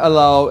I'm gonna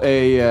allow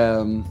a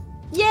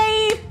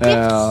Yay! Gifts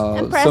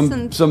and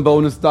presents. some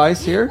bonus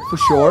dice here for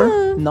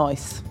sure.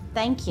 Nice.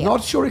 Thank you.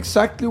 Not sure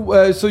exactly.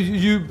 So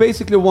you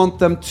basically want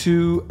them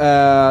to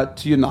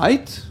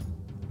unite.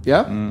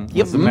 Yeah.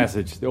 What's the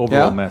message? The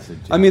overall message.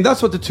 I mean,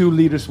 that's what the two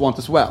leaders want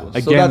as well. So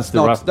Against that's the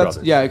not. Rust That's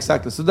Brothers. yeah,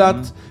 exactly. So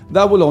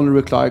that will only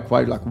require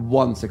quite like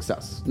one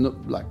success. No,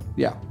 like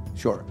yeah,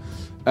 sure.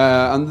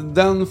 And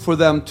then for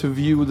them to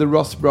view the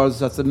Rust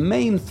Brothers as the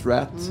main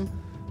threat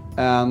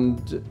and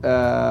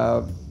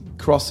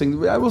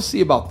crossing. I will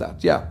see about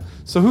that. Yeah.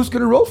 So who's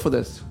gonna roll for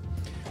this?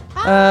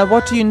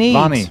 What do you need?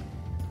 Vani.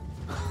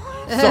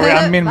 Sorry,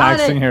 I'm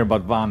min-maxing Vani. here,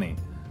 but Vani.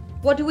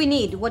 What do we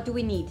need? What do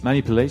we need?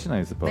 Manipulation,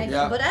 I suppose.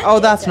 Yeah. But I Oh,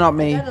 did that's that. not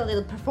me. I got a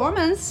little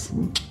performance,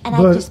 and I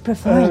But just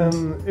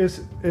performed.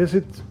 is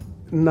it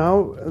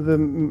now the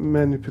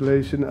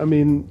manipulation? I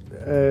mean,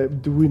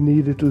 do we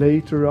need it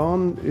later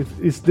on?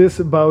 Is this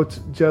about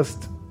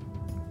just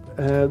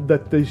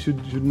that they should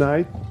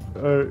unite,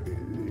 or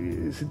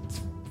is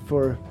it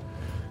for?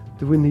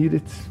 Do we need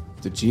it?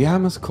 The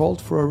GM has called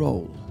for a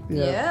roll,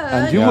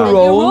 Yeah. and you yeah. will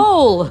You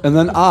roll, and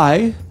then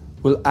I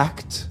will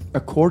act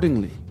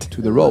accordingly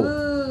to the roll.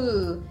 Ooh.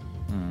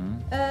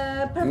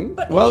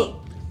 But Well,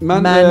 hey,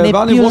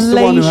 Vani was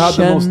the one who had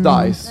the most Manipulation.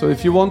 dice. So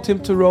if you want him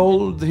to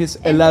roll his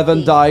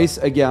 11 dice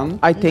again,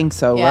 I think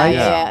so, Yeah, right?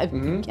 yeah.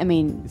 I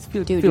mean, It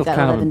dude, you feels got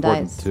kind of 11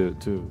 important dice.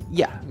 to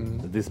Yeah.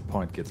 at this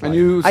point get and like,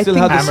 you I still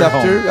think have the hammer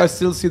scepter. home. I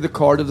still see the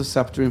card of the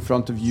scepter in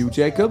front of you,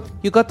 Jacob.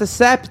 You got the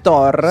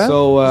scepter.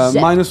 So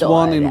minus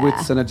 1 in Scepter.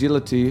 wits and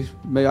agility.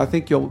 I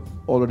think you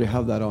already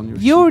have that on your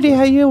sheet. you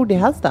already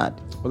has that.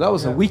 Well, that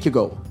was a week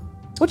ago.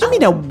 What do you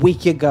mean a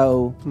week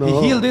ago? No.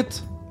 He healed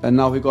it, and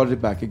now he got it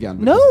back again.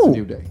 No. because it's a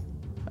new day.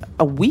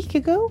 A week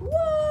ago?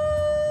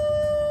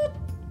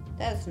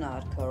 That's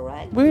not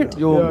correct. We're Just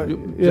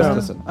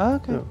listen.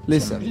 okay.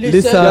 Listen.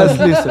 Listen. Just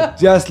listen.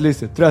 Just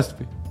listen. Trust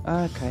me.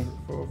 Okay.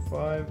 4,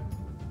 5,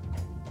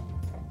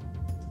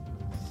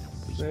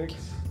 6.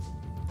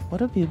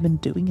 What have you been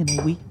doing in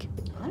a week?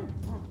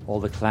 all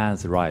the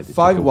clans arrived. It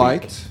 5 took a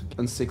white week.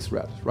 and 6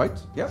 red, right?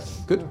 Yeah.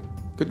 Good.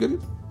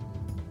 Good.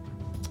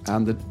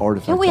 And the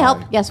artifact. Can we die. help?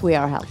 Yes, we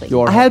are helping. You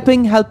are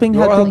Helping. You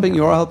are helping.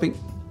 You are helping.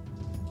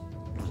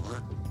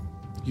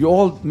 You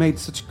all made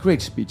such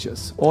great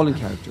speeches, all in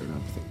character and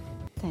everything.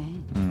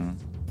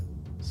 Thanks.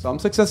 Some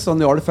success on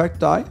the artifact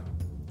die.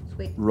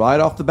 Sweet. Right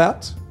off the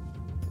bat.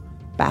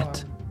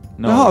 Bat.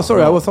 No,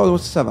 sorry, I thought it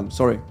was 7.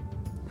 Sorry.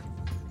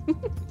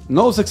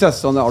 No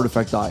success on the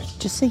artifact die.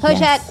 Just say Push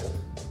yes. it.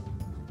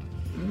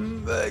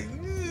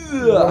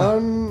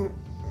 1,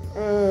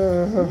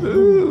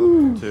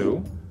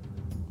 Two.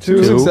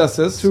 Two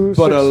successes, Two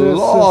but a successes.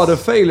 lot of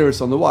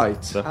failures on the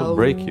white. That will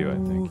break you, I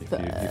think, if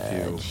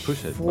you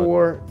push it. but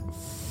 4.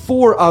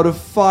 4 out of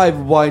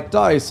 5 white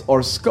dice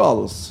are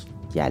skulls.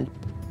 Hjälp.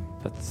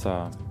 That's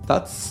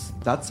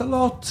a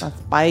lot.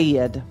 That's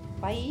bad.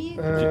 Bye.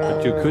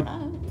 but you could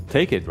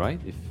take it, right?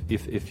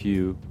 If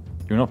you're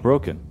not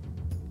broken,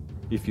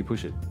 if you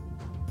push it.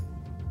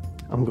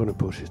 I'm gonna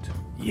push it.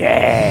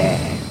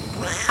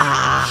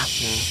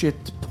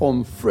 Shit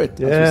pommes frites, as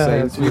we Yeah, say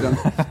in that's Sweden.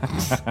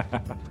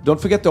 Don't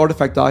forget the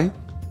artifact die.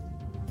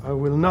 I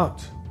will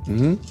not.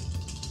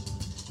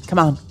 Come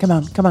on.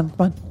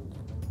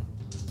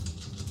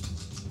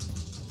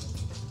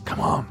 Come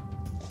on.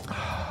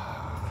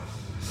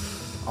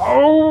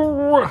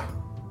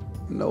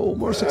 No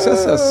more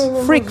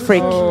successes. Frick.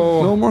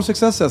 No more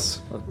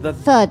successes.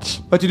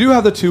 Fudge. But you do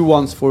have the 2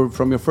 ones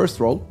from your first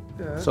roll.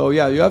 So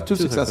yeah, you have 2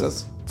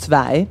 successes.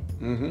 Zwei.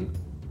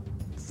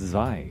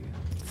 Zwei.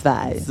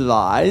 Zwei.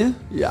 2.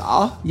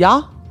 Yeah.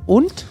 Ja.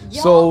 Und?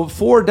 So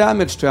 4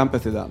 damage to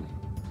empathy then.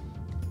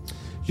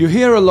 You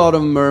hear a lot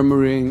of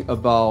murmuring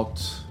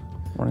about.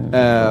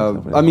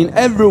 I mean,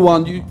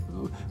 everyone.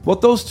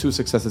 What those 2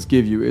 successes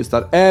give you is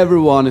that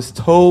everyone is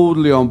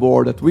totally on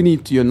board. That we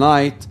need to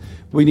unite.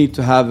 We need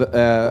to have.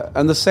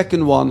 And the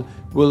second one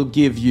will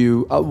give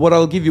you. What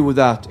I'll give you with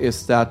that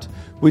is that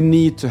we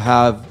need to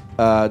have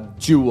a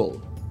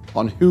duel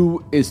on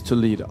who is to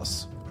lead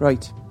us.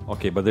 Right.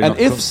 Okay, but they're And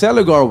not if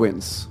Seligar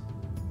wins,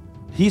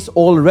 he's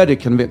already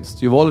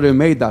convinced. You've already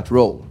made that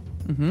roll.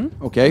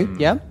 Okay?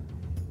 Yeah.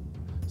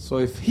 So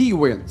if he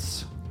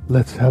wins,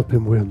 Let's help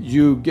him win.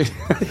 you get.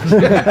 You're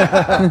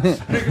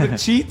gonna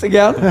cheat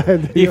again?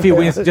 if he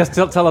wins, just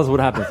tell us what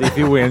happens. If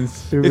he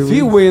wins, If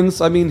he wins,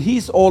 I mean,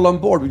 he's all on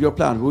board with your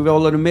plan. We've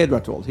already made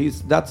that roll.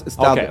 That's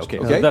established. okay.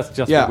 So that's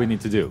just what we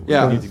need to do.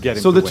 Yeah. We need to get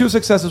him so to the 2 win.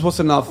 successes was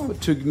enough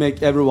to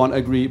make everyone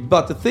agree.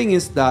 But the thing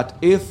is that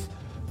if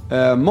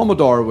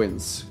Momodar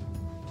wins,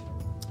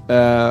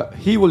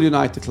 he will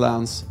unite the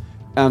clans,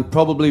 and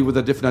probably with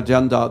a different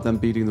agenda than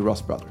beating the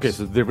Rust Brothers. Okay,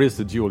 so there is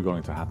a duel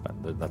going to happen.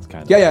 That's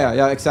kind of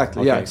Yeah,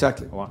 exactly. Yeah, Okay.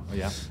 exactly. Well,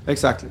 yeah.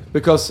 Exactly.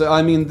 Because,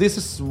 I mean, this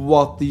is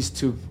what these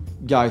 2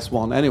 guys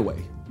want anyway.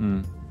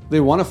 They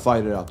want to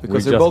fight it out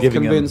because We're they're just both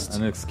giving convinced.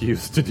 an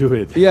excuse to do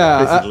it.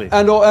 Yeah, basically.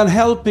 and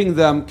helping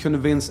them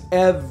convince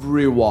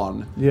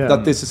everyone Yeah.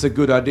 that this is a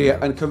good idea,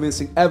 and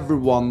convincing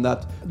everyone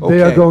that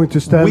They are going to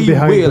stand we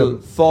behind will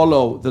them.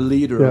 follow the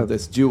leader Yeah. of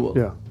this duel.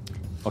 Yeah.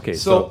 Okay,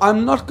 So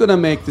I'm not gonna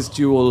make this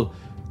duel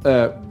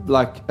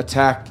like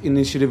attack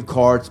initiative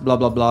cards, blah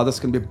blah blah. That's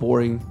gonna be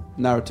boring,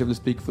 narratively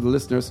speak, for the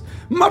listeners.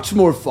 Much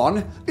more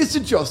fun is to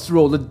just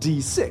roll a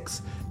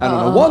d6, and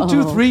on a 1,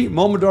 2, 3,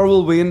 Momodar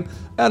will win,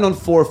 and on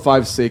 4,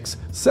 5, 6,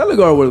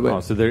 Seligar will win. Oh,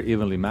 so they're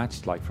evenly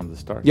matched, like from the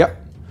start. Yeah.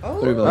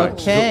 There you go.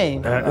 Okay.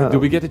 Do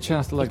we get a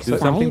chance to like do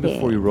something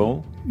before you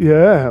roll?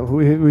 Yeah,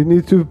 we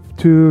need to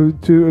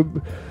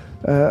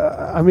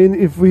I mean,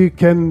 if we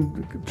can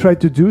try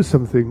to do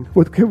something,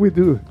 what can we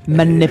do?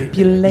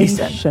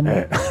 Manipulation.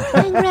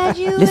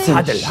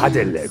 Congratulations.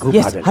 Huddle, group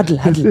Yes, huddle.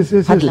 huddle. Yes, yes,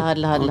 yes. Huddle,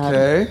 huddle, huddle, huddle.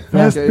 Okay.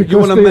 Yes, Okay. You because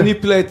want to they-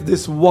 manipulate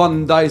this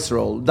one die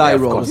roll?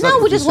 of Roll. course. Is that No,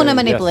 what we you're just want to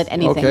saying? manipulate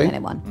anything, Okay.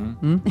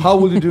 anyone. How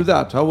will you do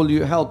that? How will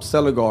you help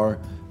Seligar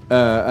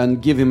and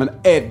give him an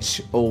edge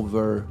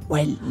over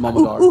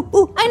Momodar?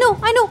 Ooh, I know.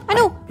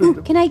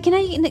 Can I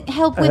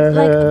help with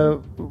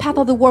like Path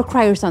of the War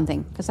Cry or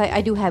something? Because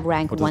I do have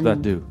rank What does 1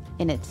 that do?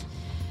 in it.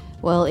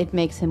 Well, it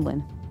makes him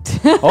win.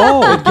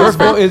 Oh,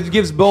 It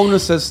gives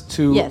bonuses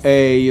to Yes.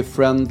 a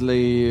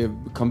friendly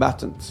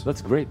combatant.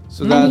 that's great.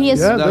 So And he is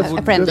Yeah, that that's- a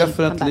would friendly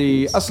definitely,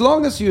 combatant. as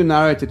long as you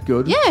narrate it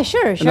good, Yeah,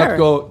 sure. and not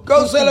go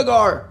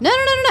Seligar. No.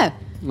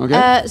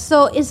 Okay.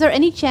 So, is there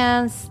any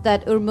chance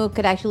that Urmuk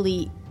could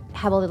actually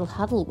have a little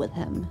huddle with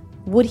him?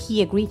 Would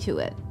he agree to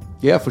it?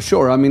 Yeah, for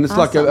sure. I mean, it's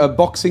like a Awesome.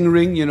 boxing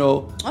ring, you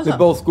know. They Awesome.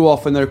 both go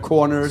off in their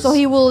corners. So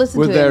he will listen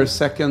with to their him.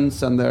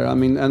 seconds and their. I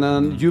mean, and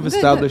then you've Good,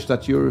 established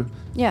that you're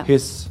Yeah.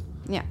 his,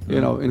 Yeah.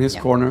 you know, in his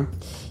Yeah. corner.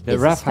 Yeah,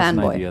 He's Raph a has an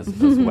fanboy. idea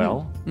as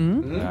well.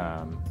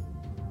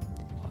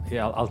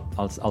 Yeah,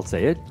 I'll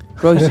say it.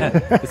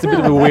 It's a bit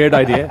of a weird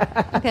idea.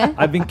 Okay.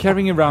 I've been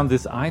carrying around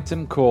this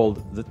item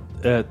called the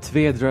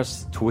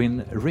Tvedra's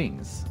twin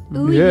rings.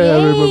 Ooh, Yeah, I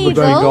remember yay, that.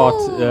 We got,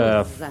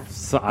 those.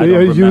 so I They don't are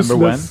remember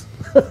useless.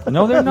 when.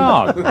 No, they're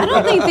not. I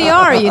don't think they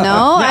are, you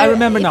know. I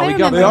remember if now. I We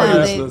got remember They are now,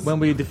 useless. when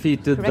we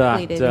defeated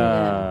Correctly, they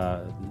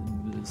that do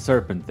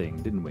serpent thing,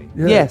 didn't we?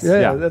 Yeah, Yes. Yeah,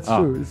 Yeah. that's Ah.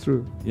 true. It's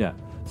true. Yeah.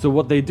 So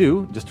what they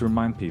do, just to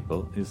remind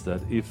people, is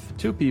that if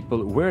two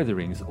people wear the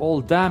rings, all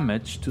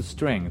damage to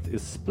strength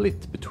is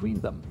split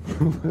between them.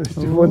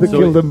 You want to So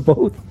kill it- them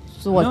both?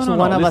 So what? No, so no, no,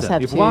 one of us listen,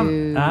 have if to.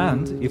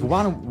 if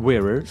one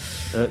wearer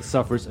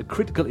suffers a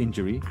critical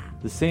injury,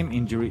 the same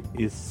injury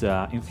is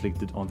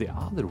inflicted on the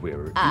other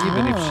wearer,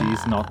 even if she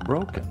is not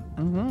broken.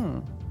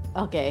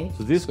 Okay.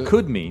 So this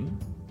could mean,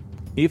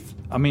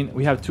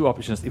 we have two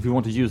options. If we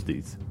want to use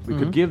these, we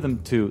could give them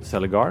to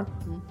Seligar,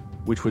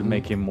 which would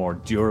make him more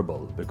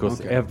durable because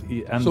Okay.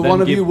 and So then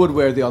one of give- you would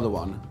wear the other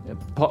one.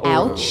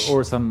 Ouch.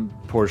 or some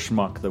poor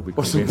schmuck that we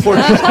Or some convince. poor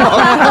Where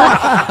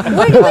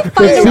do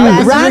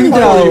we find a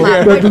Rando.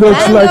 Rando? That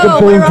looks like a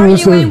Rando, where are you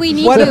bulldozer. when we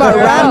need What you? about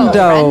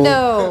Rando?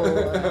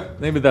 Rando.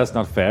 Maybe that's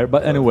not fair,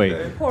 but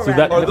anyway. So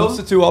that Are those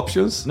the two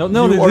options? no,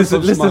 You or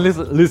listen, some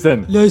listen,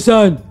 schmuck?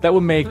 listen. That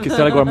would make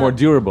Seligar more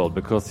durable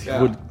because he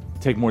Yeah. would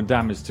take more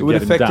damage to It would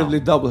get him down. effectively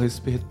double his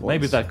hit points.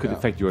 Maybe that could Yeah.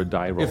 affect your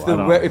die roll. If I the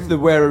don't know. if the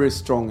wearer is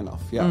strong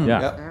enough. Yeah.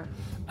 Yeah.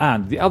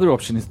 And the other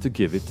option is to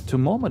give it to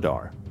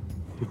Momodar.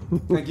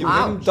 And give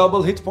him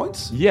double hit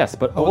points. Yes,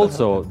 but would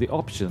also the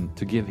option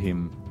to give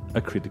him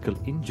a critical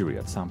injury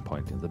at some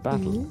point in the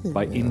battle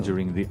by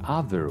injuring the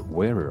other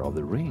wearer of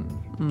the ring.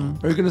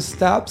 Are you gonna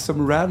stab some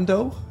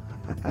rando?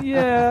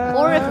 Yeah.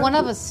 Or if one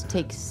of us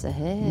takes a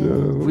hit.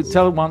 We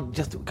tell one,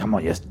 just come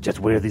on, just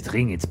wear this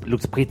ring. It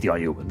looks pretty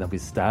on you, and then we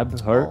stab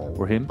her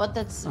or him. But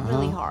that's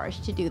really harsh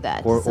to do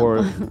that. Or, to or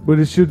someone. But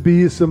it should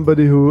be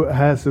somebody who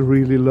has a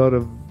really lot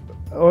of,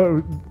 or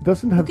it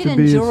doesn't have can to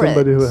be endure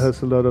somebody who it.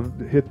 has a lot of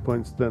hit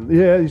points. Then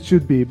yeah, it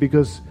should be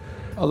because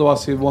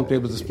Otherwise, he won't be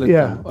able to split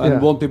Yeah, them and yeah.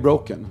 won't be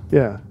broken.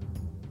 yeah.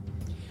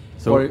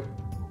 so, Or,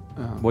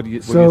 what do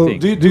you So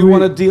think? do you, Do you we-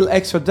 want to deal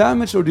extra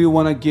damage or do you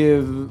want to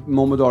give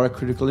Momodar a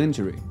critical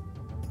injury?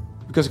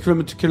 Because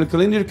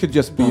critical injury could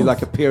just be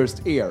like a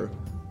pierced ear.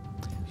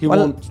 He Well,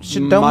 won't.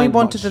 don't we mind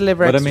want to much.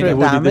 deliver But I extra mean, it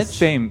would be the damage?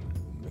 same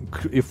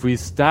if we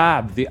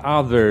stab the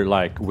other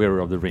wearer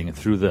of the ring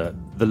through the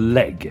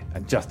leg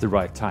at just the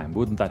right time.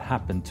 Wouldn't that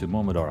happen to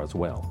Momodar as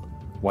well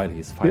while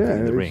he's fighting Yeah,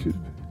 in the it ring? should.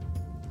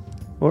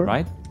 Or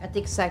Right? At the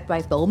exact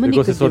right moment,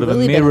 Because it it's could sort be of a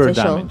really mirror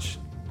beneficial. damage.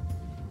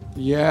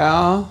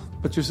 Yeah,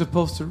 but you're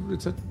supposed to. You're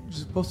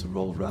supposed to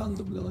roll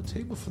randomly on the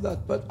table for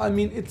that. But I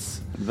mean,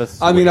 it's.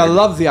 That's I mean, I weird.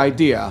 love the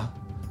idea.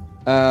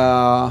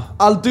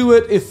 I'll do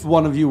it if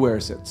one of you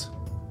wears it.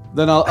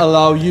 Then I'll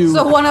allow you.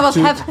 So one of us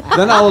to, have-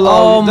 Then I'll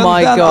allow. Oh then,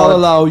 my then God. I'll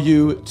allow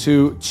you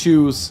to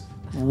choose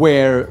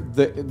where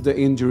the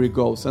injury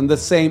goes, and the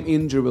same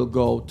injury will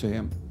go to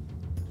him.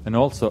 And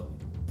also,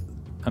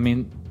 I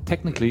mean,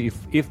 technically,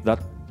 if that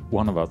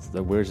one of us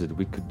that wears it,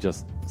 we could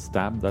just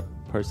stab that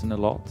person a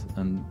lot,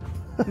 and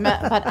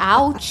But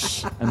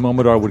ouch.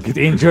 Momodar would get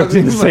injured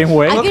in the same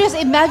way. I can just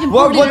imagine.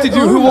 What poor did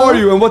little you? Who Urmo. are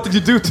you? And what did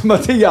you do to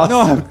Matthias?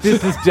 No,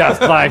 this is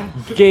just like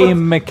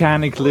game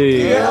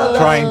mechanically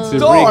trying to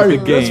Dark. rig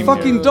the That's game.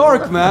 fucking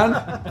dark, man.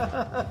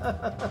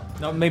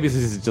 No, maybe this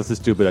is just a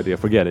stupid idea.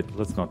 Forget it.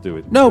 Let's not do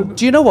it. No,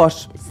 do you know what?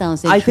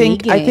 Sounds I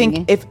think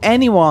intriguing. if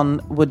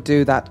anyone would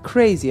do that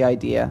crazy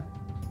idea,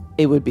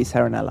 it would be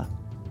Serenella.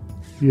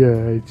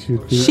 Yeah, it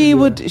should be. She's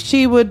Would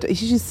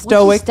she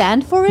stoic.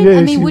 stand for it? Yeah,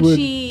 I mean, she would would.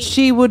 she?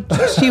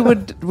 She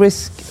would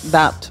risk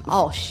that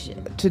Oh shit!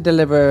 to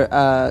deliver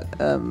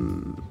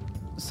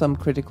some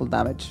critical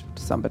damage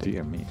to somebody.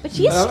 Dear me. But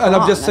she's strong. And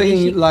I'm just I mean,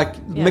 saying, she- like,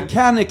 yeah.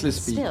 mechanically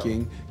Still.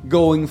 speaking,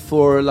 going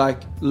for like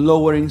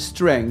lowering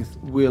strength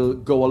will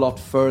go a lot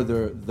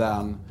further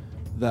than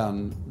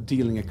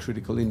dealing a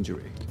critical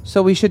injury.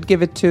 So we should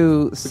give it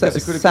to Because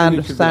a critical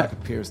injury could be like a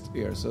Sand. pierced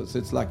ear, so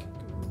it's like.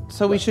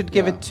 So we should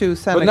give yeah. it to But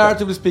Sand.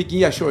 narratively speaking,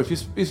 yeah, sure. If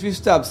you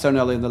stab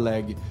Sarnella in the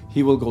leg,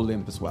 he will go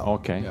limp as well.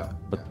 Okay. Yeah.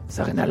 But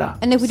Sarinella.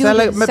 And if we do it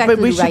exactly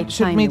but we the right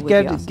should time, we it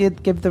would be awesome.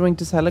 give the ring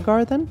to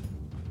Seligar then?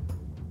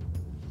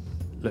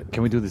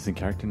 Can we do this in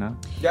character now?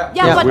 Yeah,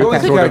 Yeah, but go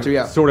into could- character,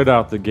 yeah. Sorted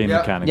out the game Yeah.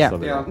 mechanics Yeah.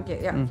 of it. Yeah. Okay,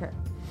 yeah, okay.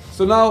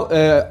 So now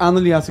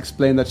Anneli has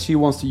explained that she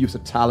wants to use a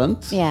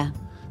talent. Yeah.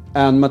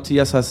 And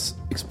Matthias has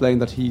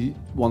explained that he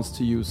wants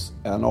to use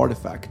an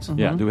artifact.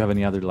 Yeah. Do we have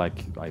any other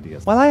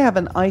ideas? Well, I have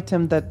an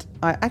item that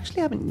I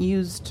actually haven't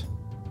used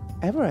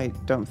ever, I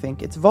don't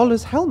think. It's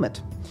Volu's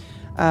helmet,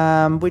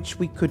 which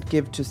we could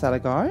give to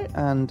Seligar.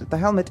 And the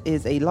helmet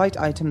is a light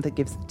item that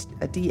gives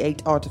a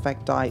D8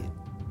 artifact die.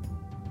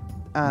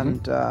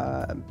 And,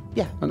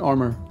 yeah. An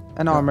armor.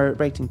 an armor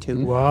rating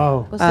 2.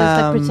 Wow. So it's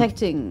like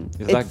protecting.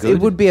 Is that It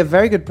good? would be a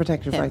very good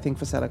protector, Yeah. I think,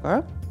 for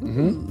Selagar.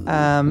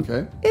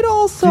 Okay. It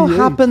also V8.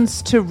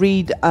 happens to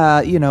read,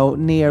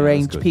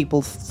 near-range good.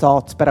 people's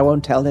thoughts, but I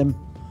won't tell him.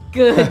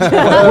 Good. What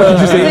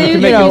did you say? So You you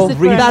can can know, use it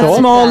for that another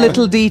small time.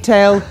 little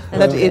detail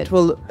that good. it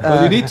will.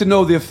 But you need to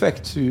know the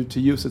effect to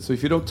use it. So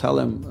if you don't tell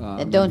him,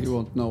 don't. he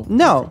won't know.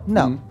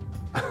 No.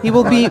 He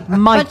will be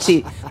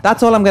mighty.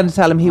 That's all I'm going to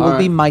tell him. He will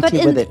be Alright. But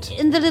mighty with it.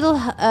 in the little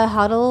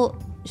huddle,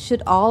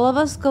 should all of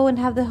us go and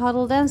have the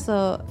huddle then?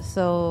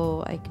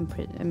 So I can.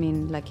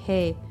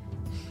 Hey,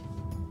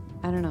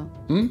 I don't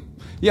know.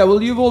 Yeah,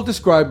 well, you've all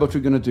described what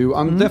you're going to do.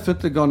 I'm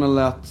definitely going to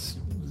let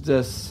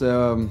this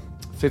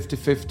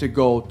 50-50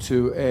 go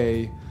to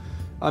a...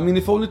 I mean,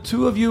 if only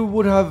 2 of you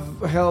would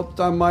have helped,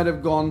 I might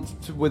have gone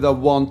with a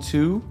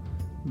 1-2,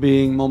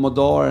 being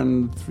Momodar,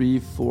 and 3,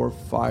 4,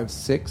 5,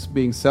 6,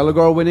 being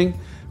Selagar winning.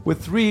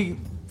 With 3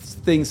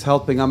 things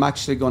helping, I'm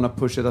actually going to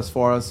push it as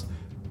far as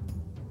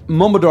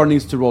Momodar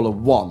needs to roll a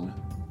 1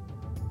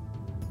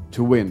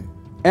 to win.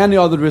 Any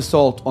other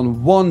result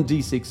on 1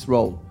 d6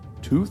 roll,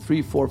 2,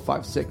 3, 4,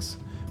 5, 6,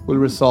 will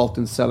result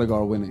in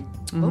Selagar winning.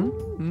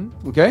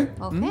 Okay?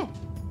 Okay.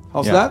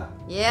 How's Yeah. that?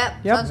 Yeah.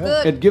 Yep. Sounds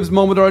good. It gives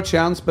Momodar a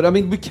chance, but I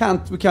mean, we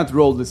can't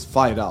roll this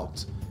fight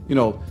out.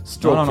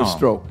 Stroke for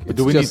stroke. But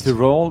do we need to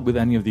roll with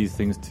any of these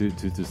things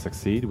to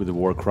succeed with the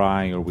war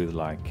cry or with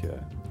like?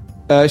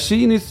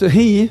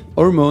 He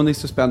or Mo needs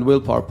to spend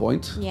willpower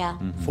point Yeah.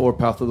 for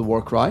Path of the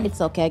War Cry,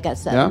 It's okay, I got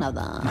 7 Yeah. of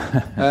them.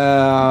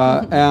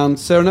 and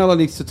Serenella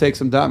needs to take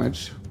some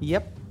damage.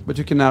 Yep. But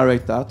you can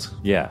narrate that,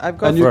 Yeah, I've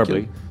got-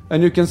 preferably.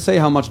 and you can say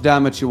how much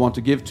damage you want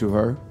to give to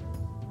her.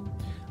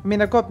 I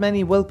mean, I've got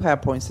many willpower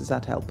points. Does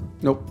that help?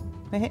 Nope.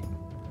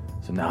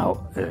 So now,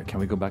 can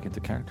we go back into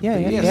character? Yeah,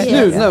 please? yeah,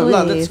 Yes, yeah. no,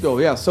 let's please. go.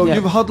 Yeah, so Yeah.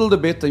 you've huddled a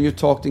bit and you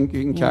talked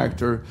in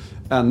character,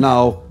 and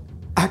now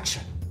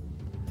action.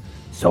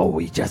 So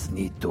we just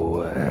need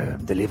to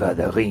deliver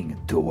the ring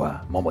to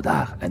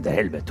Momodar and the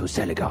helmet to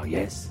Selagar,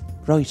 yes?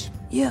 Right.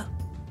 Yeah.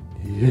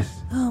 Yes.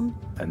 And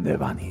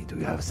Vani, do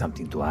you have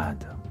something to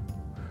add?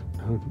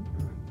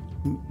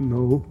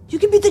 No. You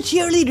can be the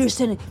cheerleader,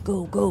 Senna.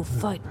 Go,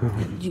 fight.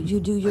 You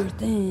do your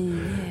thing.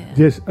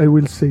 Yeah. Yes, I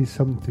will say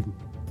something.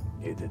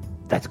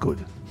 That's good.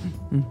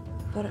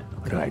 But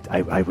Right,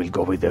 I will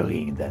go with the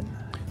ring then.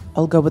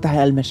 I'll go with the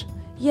helmet.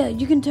 yeah,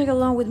 you can tag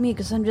along with me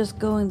because I'm just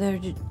going there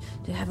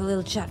to have a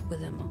little chat with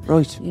him.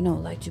 Right.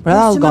 Like to Well,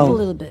 boost I'll him up go. a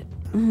little bit.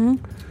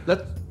 Let,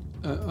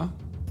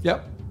 yeah.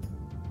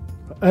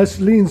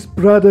 Ashleen's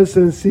brothers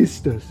and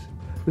sisters,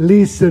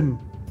 listen.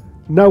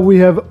 Now we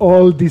have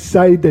all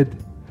decided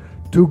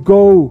to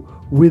go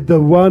with the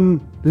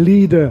one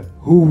leader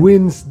who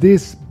wins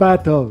this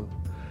battle.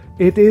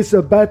 It is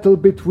a battle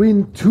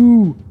between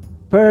 2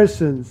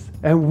 persons,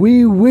 and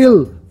we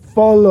will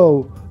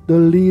follow the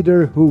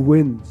leader who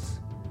wins.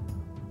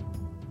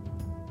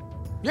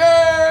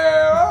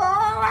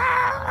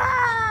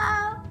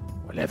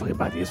 Well,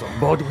 everybody is on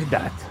board with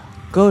that.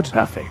 Good.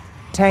 Perfect.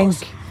 Tank.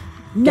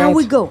 Now Get.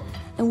 we go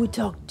and we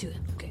talk to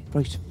him. Okay.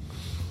 Right.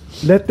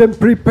 Let them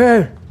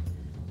prepare.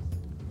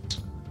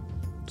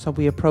 So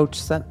we approach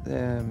Selagar.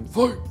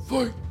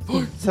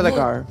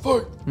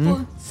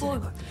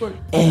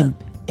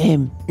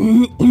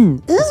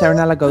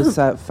 Serenella goes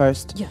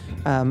first. Yeah.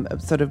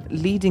 Sort of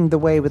leading the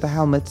way with the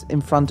helmet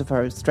in front of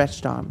her,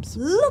 stretched arms.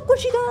 Look what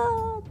she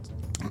got.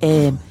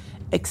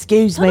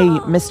 Excuse me,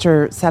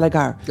 Mr.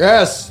 Selagar.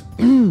 Yes.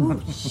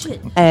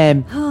 Shit.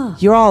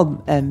 You're all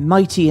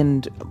mighty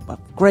and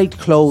great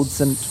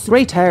clothes and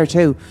great hair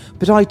too.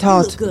 But I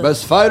thought, Look good.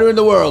 Best fighter in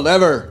the world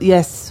ever.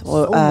 yes,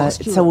 well,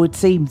 muscular. so it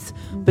seems.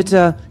 But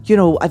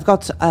I've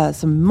got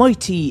some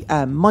mighty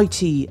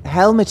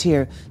helmet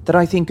here that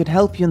I think could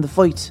help you in the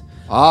fight.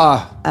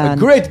 A And-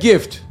 great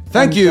gift.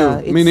 Thank you,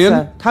 It's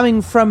Minion.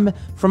 coming from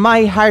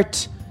my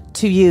heart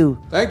to you.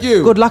 Thank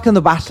you. Good luck in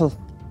the battle.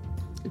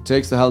 It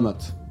takes the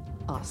helmet.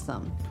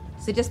 Awesome.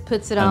 So he just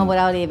puts it on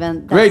without even.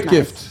 That's Great nice.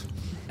 gift.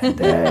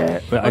 But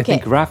I Okay.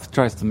 think Raph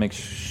tries to make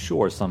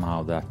sure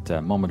somehow that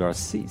Momodar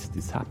sees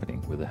this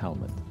happening with the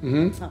helmet.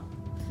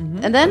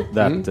 And then?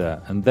 That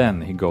and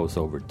then he goes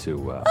over to.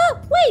 Oh,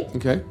 wait!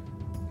 Okay.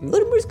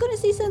 Udmur's gonna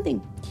say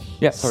something.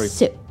 Yeah, sorry.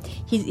 So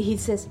he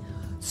says,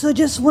 so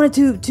just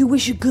wanted to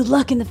wish you good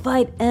luck in the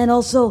fight, and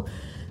also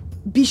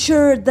be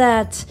sure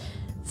that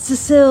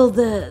Cecile,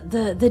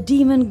 the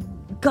demon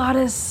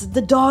goddess,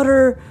 the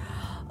daughter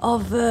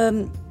of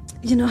the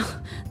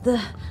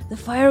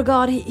fire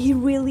god,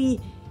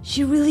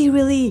 she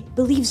really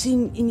believes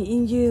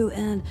in you,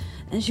 and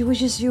she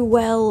wishes you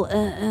well,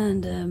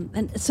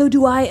 and so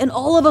do I, and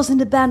all of us in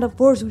the band of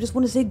fours. We just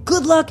want to say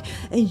good luck,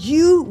 and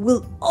you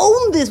will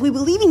own this. We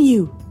believe in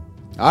you.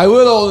 I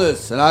will own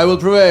this, and I will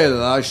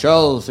prevail. I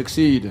shall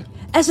succeed.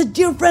 As a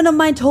dear friend of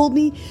mine told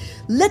me,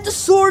 let the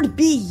sword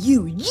be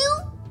you. You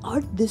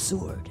are the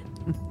sword.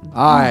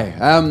 I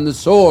am the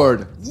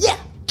sword. Yeah.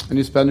 And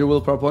you spend your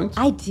willpower point?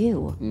 I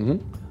do.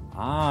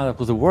 That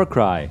was a war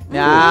cry.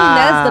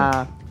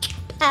 That's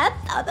the path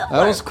of the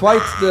That was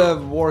quite the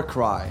war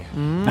cry.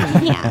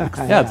 yeah.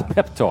 Yeah, it's a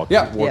pep talk.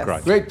 Yeah, war Yes.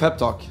 cry. Great pep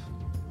talk.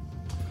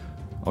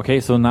 Okay,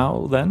 so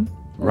now then,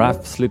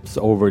 Raph slips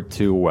over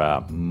to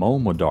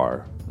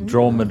Momodar,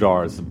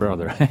 Dromedar's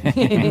brother.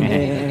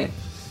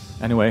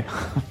 Anyway.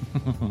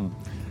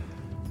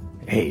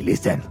 Hey,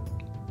 listen.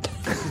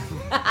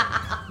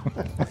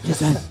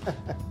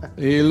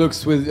 He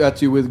looks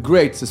at you with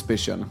great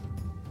suspicion.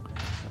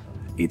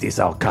 It is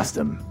our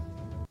custom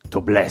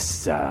to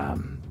bless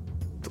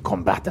the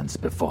combatants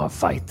before a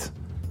fight.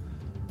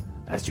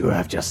 As you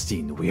have just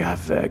seen, we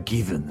have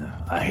given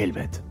a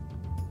helmet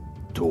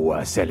to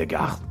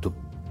Selegar to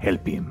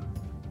help him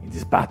in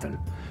this battle.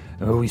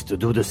 We wish to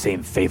do the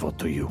same favor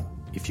to you,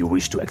 if you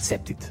wish to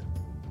accept it.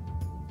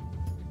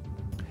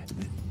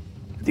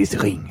 This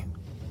ring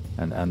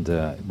And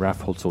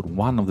Raph holds out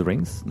one of the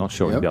rings, not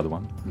showing the other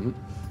one.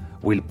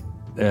 Will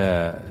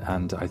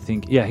and I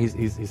think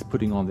he's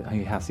putting on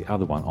he has the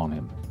other one on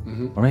him,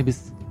 or maybe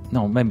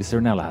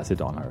Cernella has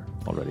it on her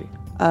already.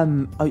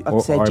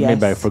 I've said or yes.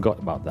 maybe I forgot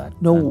about that.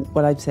 No,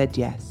 but I've said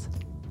yes.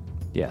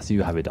 Yeah, so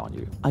you have it on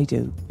you. I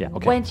do. Yeah,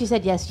 okay. When she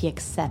said yes, she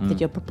accepted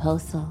your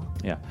proposal.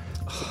 Yeah.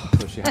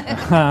 So she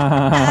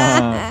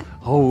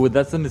oh,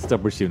 that's a missed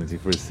opportunity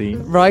for a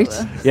scene. Right?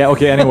 Yeah.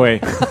 Okay. Anyway.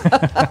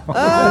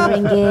 We're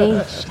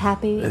engaged,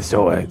 happy.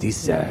 So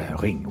this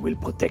ring will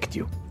protect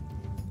you,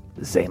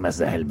 the same as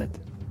the helmet.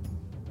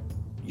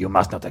 You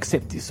must not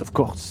accept this, of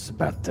course,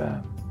 but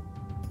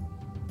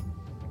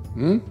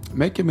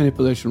Make a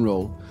manipulation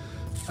roll.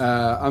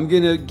 I'm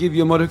gonna give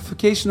you a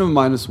modification of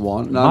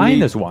 -1. Now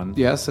 -1?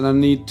 Yes, and I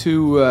need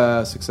 2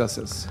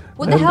 successes.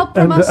 With the help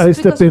from and us, I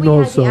step because in we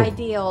also. had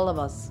the idea, all of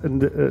us.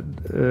 And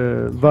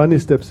Vani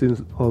steps in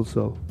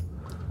also.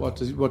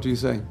 What do you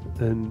say?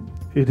 And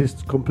it is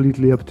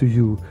completely up to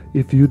you.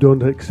 If you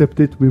don't accept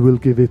it, we will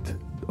give it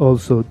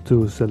also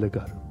to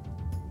Selegar.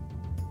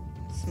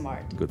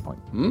 Smart. Good point.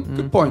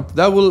 Good point.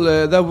 That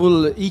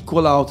will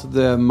equal out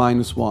the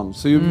 -1.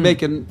 So you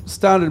make a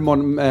standard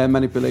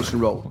manipulation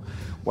roll.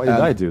 Why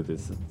did I do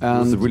this? It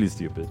was and- really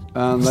stupid.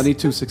 And I need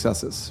 2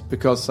 successes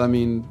because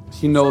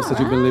he knows that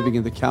you've been living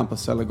in the camp of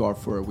Selegar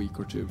for a week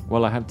or 2.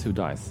 Well, I have 2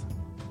 dice.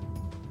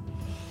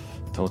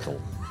 Total.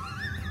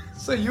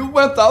 So you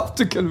went up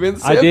to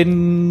convince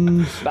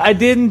him? I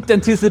didn't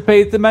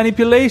anticipate the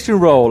manipulation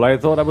roll. I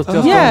thought I was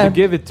just going to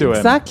give it to him.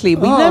 Exactly.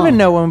 We never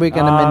know when we're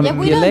going to Yeah, we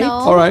manipulate.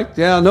 don't know. All right.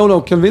 Yeah.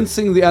 No.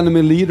 Convincing the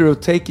enemy leader of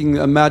taking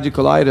a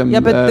magical item.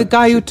 Yeah, but the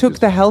guy who took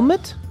the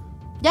helmet?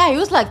 Yeah, he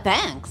was like,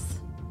 thanks.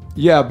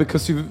 Yeah,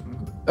 because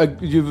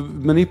you've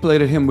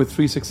manipulated him with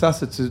 3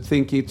 successes to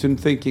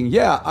thinking.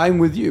 Yeah, I'm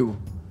with you.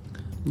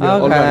 Okay.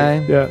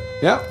 already. Yeah.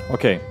 Yeah.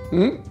 Okay.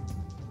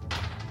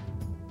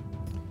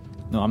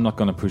 No, I'm not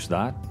going to push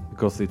that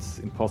because it's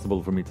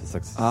impossible for me to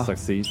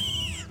succeed.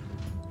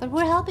 But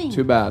we're helping.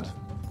 Too bad.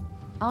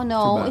 Oh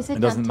no, bad. is it It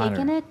not doesn't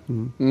taking matter.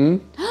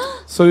 it?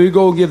 So you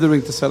go give the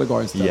ring to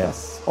Selegar instead.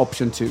 Yes.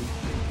 Option 2.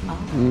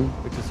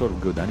 Which is sort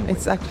of good anyway.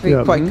 It's actually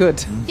Yeah. quite good.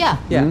 Yeah.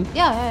 Yeah.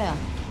 Yeah.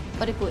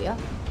 Very good, yeah.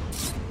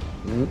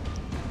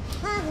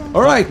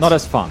 All right. Not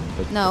as fun,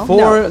 but No.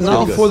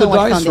 Now good. for the So much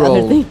dice fun, the other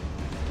roll. thing.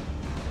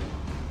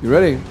 You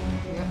ready?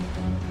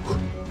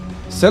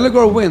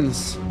 Selegar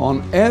wins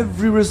on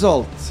every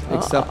result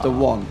except the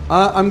 1.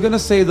 I'm gonna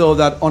say though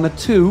that on a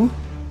 2,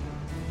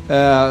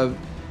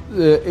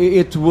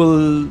 it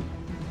will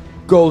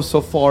go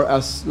so far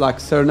as like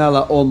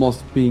Cernella almost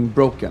being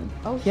broken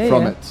Yeah,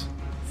 from yeah. it,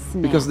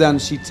 because then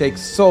she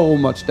takes so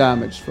much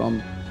damage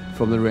from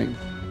the ring.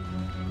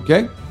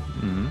 Okay.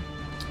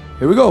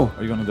 Here we go.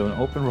 are you going to do an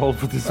open roll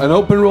for this? An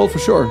open roll for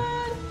sure.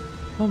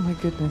 Oh my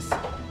goodness.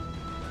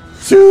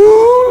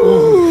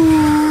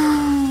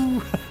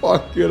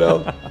 Fuck it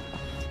up.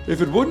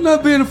 If it wouldn't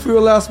have been for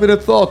your last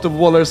minute thought of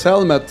Waller's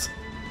helmet,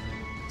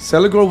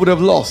 Selegar would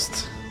have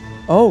lost.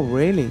 Oh,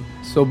 really?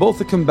 So both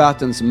the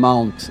combatants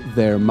mount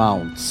their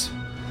mounts.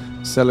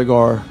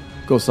 Selegar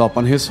goes up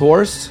on his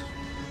horse,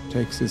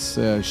 takes his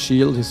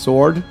shield, his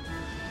sword,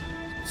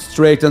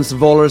 straightens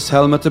Waller's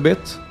helmet a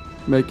bit,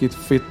 make it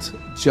fit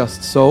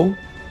just so.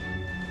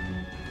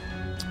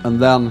 And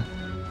then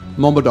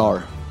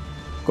Momodar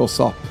goes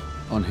up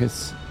on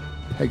his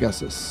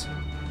Pegasus,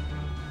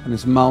 on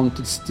his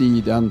mounted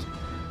steed, and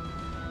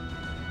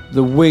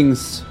the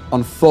wings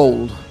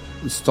unfold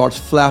and starts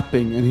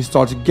flapping, and he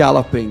starts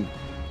galloping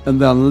and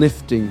then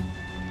lifting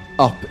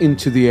up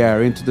into the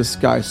air, into the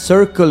sky,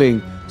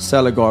 circling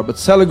Selegar. But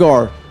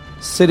Selegar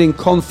sitting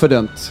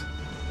confident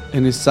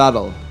in his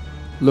saddle,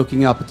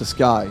 looking up at the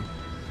sky.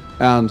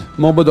 And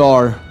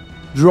Momodar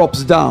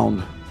drops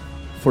down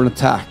for an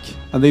attack,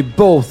 and they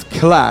both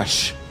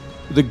clash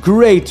with a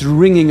great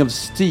ringing of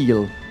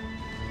steel,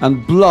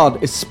 and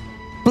blood is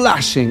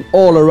splashing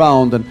all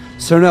around. And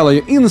Cernella,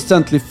 you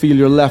instantly feel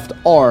your left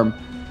arm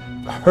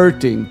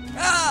hurting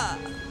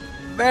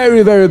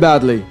very, very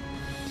badly.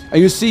 And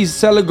you see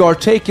Selegar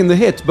taking the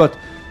hit, but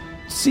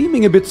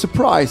seeming a bit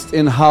surprised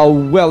in how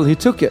well he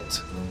took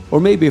it. Or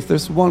maybe if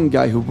there's one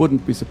guy who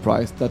wouldn't be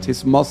surprised that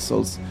his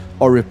muscles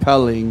are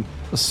repelling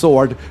a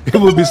sword, it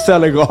would be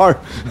Selegar.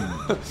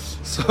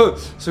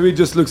 So he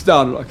just looks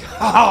down like,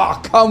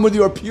 come with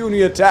your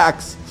puny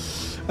attacks.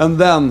 And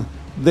then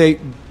they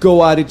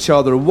go at each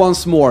other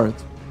once more.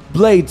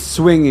 blade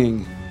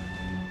swinging,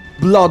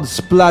 blood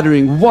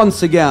splattering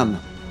once again.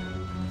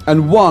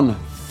 And one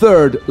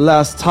third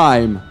last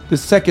time, the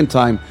second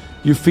time,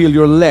 you feel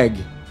your leg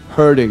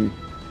hurting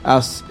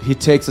as he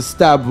takes a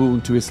stab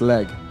wound to his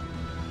leg.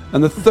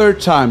 And the third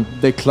time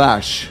they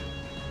clash,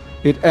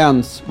 it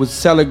ends with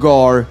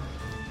Seligar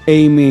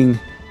aiming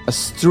a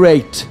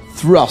straight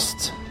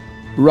thrust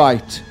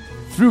right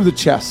through the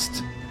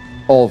chest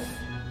of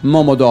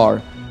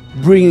Momodar,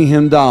 bringing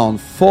him down,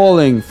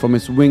 falling from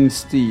his winged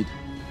steed.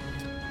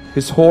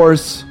 His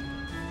horse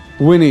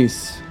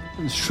whinnies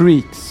and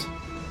shrieks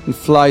and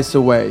flies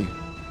away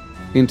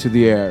into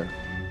the air.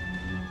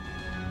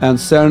 And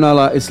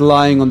Cernala is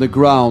lying on the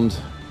ground,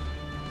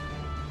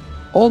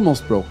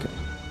 almost broken.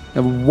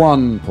 You have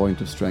 1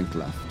 point of strength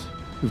left.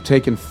 You've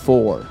taken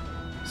 4.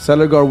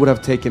 Seligar would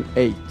have taken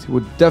 8. He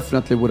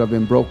definitely would have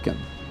been broken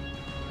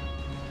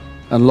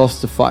and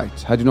lost the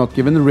fight had you not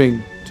given the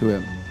ring to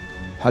him.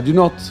 Had you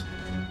not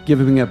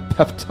given him a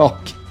pep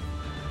talk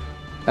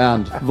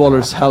and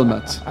Voller's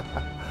helmet.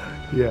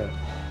 Yeah.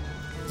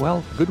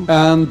 Well, good.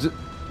 And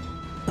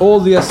all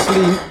the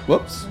Asleen...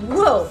 Whoops.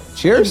 Whoa!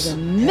 Cheers.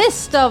 In the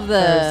midst of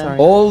the... sorry.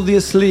 All the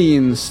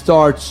Asleen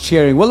starts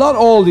cheering. Well, not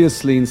all the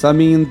Asleens. I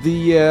mean,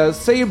 the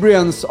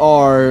Sabrians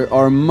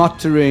are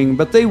muttering,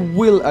 but they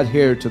will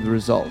adhere to the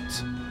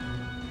result.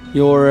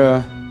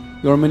 Your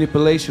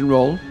manipulation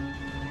roll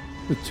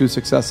with 2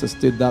 successes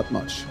did that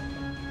much.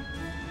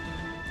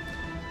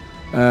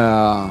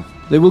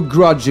 They will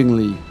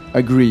grudgingly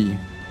agree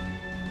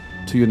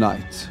to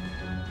unite.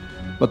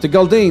 But the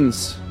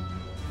Galdanes,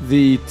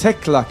 the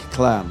Teklak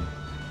clan,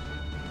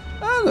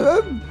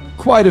 and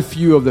quite a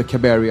few of the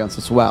Caberians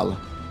as well,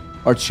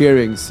 are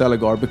cheering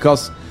Seligar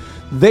because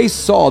they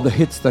saw the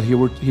hits that he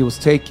was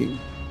taking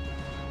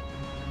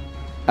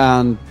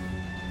and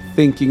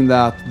thinking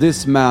that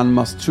this man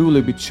must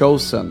truly be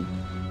chosen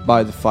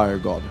by the fire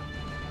god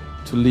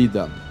to lead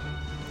them.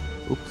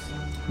 Oops.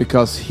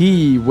 Because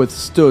he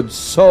withstood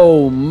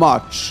so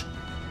much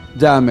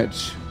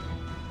damage.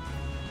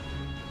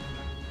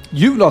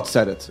 You've not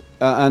said it,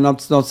 and I'm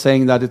not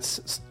saying that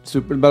it's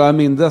super, but I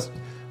mean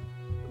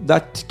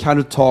that kind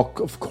of talk,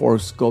 of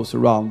course, goes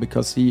around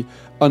because he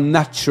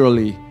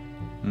unnaturally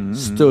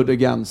stood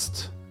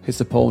against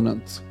his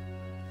opponent.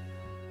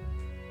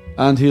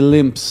 And he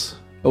limps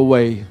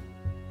away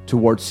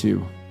towards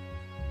you.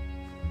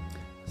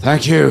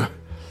 Thank you,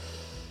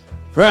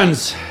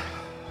 friends.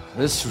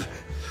 This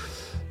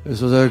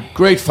was a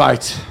great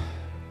fight.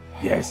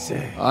 Yes.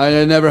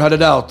 I never had a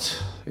doubt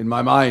in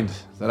my mind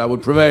that I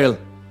would prevail.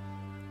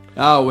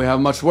 Now we have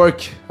much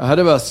work ahead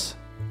of us.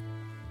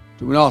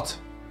 Do we not?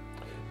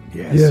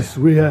 Yes. Yes,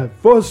 we have.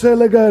 For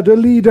Seligar, the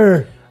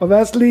leader of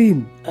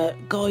Asleen.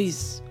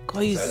 Guys.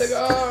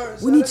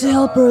 We need to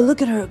help her.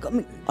 Look at her. I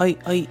mean, are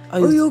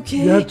you okay?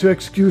 You have to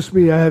excuse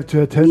me. I have to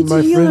We attend need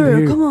my to heal friend her.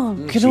 here. Come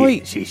on.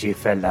 She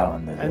fell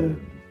down.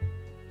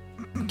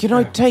 Can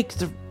I take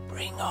the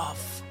ring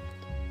off?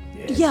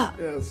 Yeah.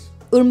 Yes.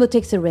 Urmo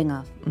takes the ring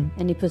off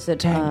and he puts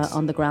it Thanks.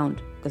 on the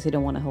ground because he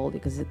don't want to hold it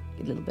because he's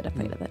a little bit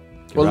afraid of it.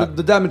 Well,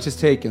 the damage is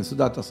taken, so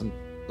that doesn't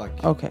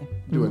Okay.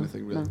 do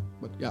anything really.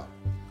 But yeah.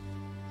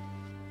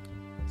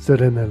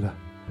 Serenella,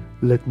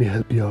 let me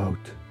help you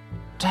out.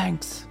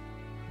 Thanks.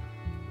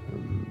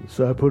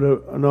 So I put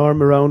an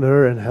arm around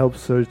her and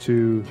helps her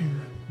to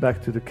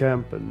back to the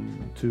camp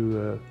and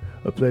to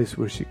a place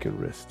where she can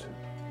rest.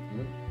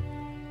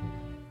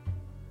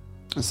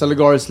 And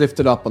Seligar is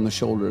lifted up on the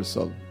shoulders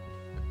of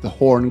the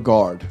Horn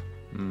Guard.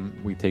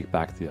 We take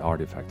back the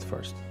artifacts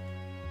first.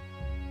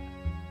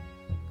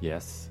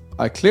 Yes.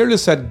 I clearly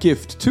said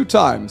gift 2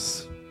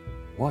 times.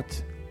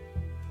 What?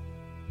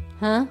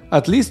 Huh?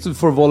 At least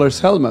for Voller's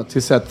helmet. He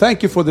said,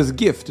 "Thank you for this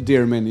gift,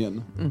 dear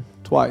minion."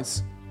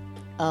 Twice.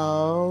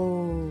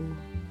 Oh.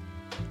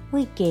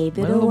 We gave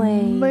it Well,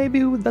 away.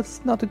 maybe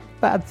that's not a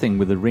bad thing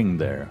with the ring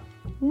there.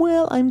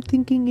 Well, I'm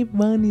thinking if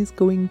Van is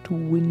going to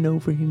win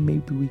over him,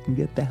 maybe we can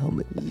get the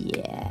helmet.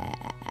 Yeah.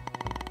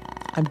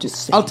 I'm just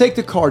saying. I'll take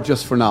the card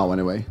just for now,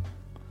 anyway.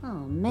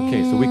 Oh, man.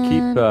 Okay, so we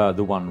keep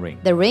the one ring.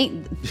 The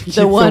ring. Keep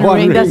The one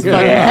ring. That's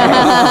funny.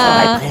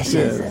 My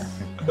precious.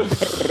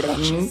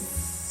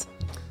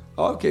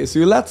 Okay, so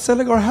you let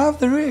Seligar have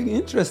the ring.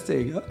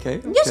 Interesting.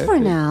 Okay. Just for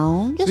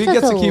now. So Just you as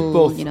get to a keep little,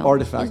 both you know,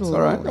 artifacts. as a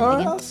All right. little All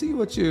right. elegant. I'll see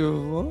what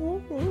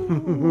you.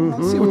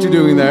 I'll see what you're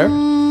doing there.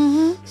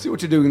 See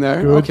what you're doing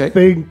there. Good Okay.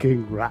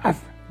 thinking, Raph.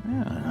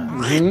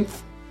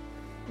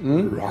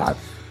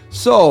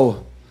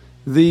 So,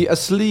 the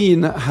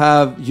Asleen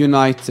have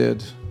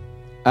united,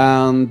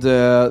 and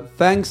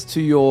thanks to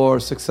your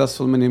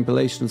successful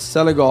manipulation,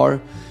 Seligar,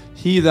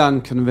 he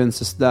then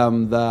convinces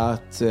them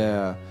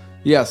that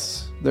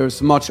yes,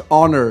 there's much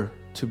honor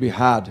to be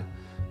had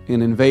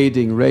in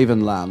invading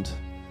Ravenland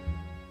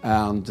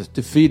and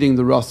defeating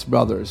the Rust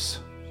brothers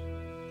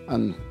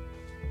and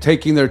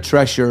taking their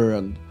treasure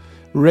and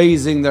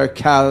raising their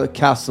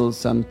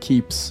castles and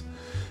keeps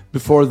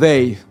before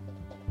they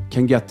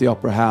can get the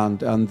upper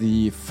hand and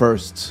the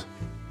first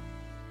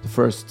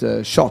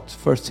shot,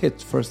 first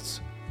hit,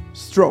 first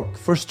stroke,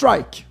 first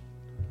strike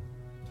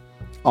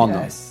on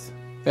them. Yes.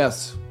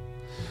 Yes.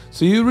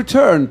 So you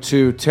return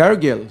to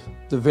Tergil,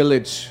 the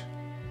village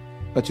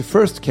that you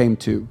first came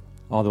to.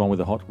 Oh, the one with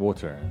the hot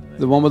water.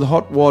 The one with the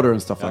hot water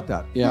and stuff like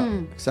that. Yeah,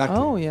 exactly.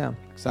 Oh, yeah.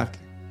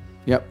 Exactly.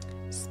 Yep.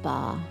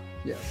 Spa.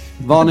 Yeah.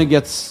 Vani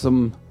gets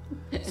some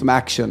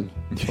action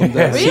from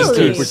the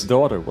Really? Cooper's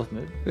daughter, wasn't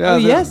it? Yeah, Oh,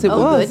 yes, it Oh,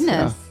 was.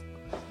 goodness.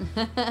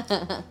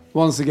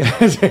 Once again,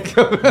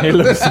 Jacob. He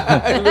looks.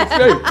 I look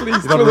very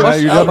pleased. You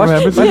don't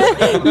remember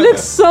that?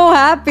 Looks so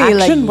happy.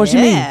 Action? Like, What do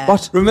you mean? yeah.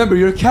 What? Remember,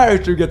 your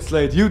character gets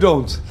slayed. You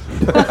don't.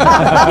 He's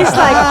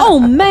like, oh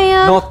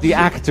man. Not the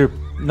actor.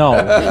 No,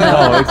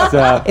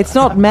 it's. It's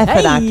not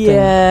method acting.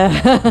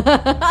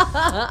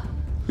 Yeah.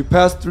 You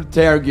pass through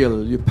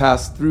Tergil. You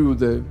pass through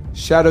the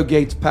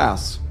Shadowgate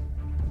Pass.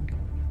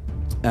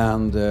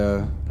 And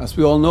as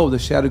we all know, the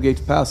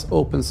Shadowgate Pass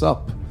opens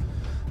up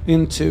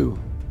into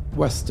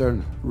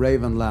western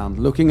Ravenland,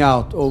 looking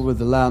out over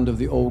the land of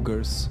the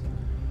ogres.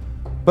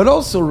 But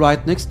also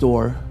right next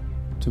door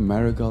to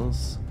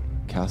Marigal's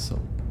castle.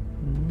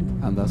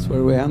 And that's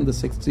where we end the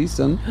 6th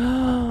season.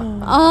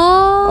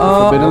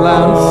 Oh. Forbidden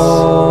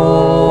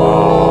Lands.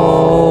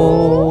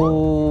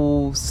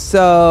 Oh,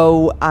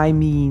 so I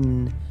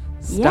mean,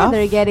 stuff. Yeah,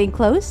 they're getting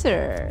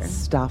closer.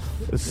 Stuff.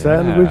 A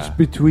sandwich Yeah.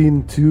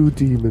 between two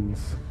demons.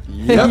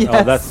 Yep.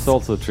 Oh, that's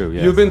also true.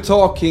 Yes. You've been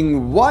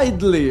talking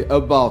widely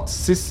about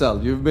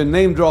Sissel. You've been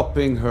name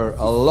dropping her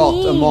a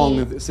lot among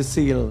the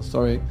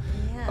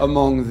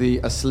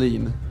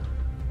Asleen.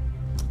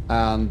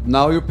 And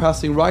now you're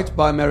passing right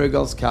by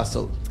Marigal's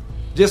castle.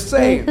 Just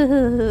saying.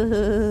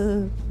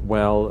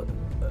 Well,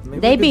 maybe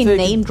They've we been can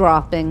take- name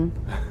dropping.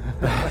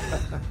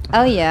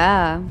 Oh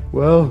yeah.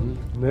 Well,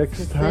 next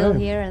Cecile time.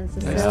 here and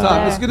Cecile Next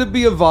time. It's there. going to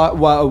be a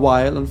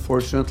while,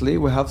 unfortunately.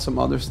 We have some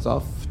other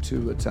stuff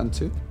to attend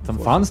to. some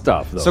fun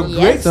stuff, though. Some Yes.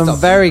 great Some stuff.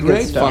 very good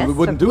great stuff. fun. We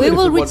wouldn't do We it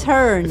will if it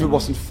return if it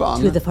wasn't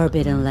fun. to the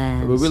Forbidden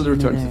Lands. We will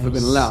return to the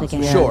Forbidden Lands, for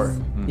again. sure.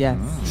 Yes.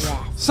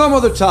 Some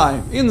other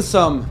time, in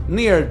some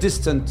near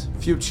distant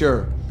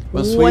future,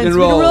 when Sweden When Sweden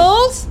rolls.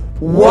 rolls.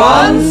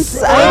 Once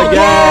again.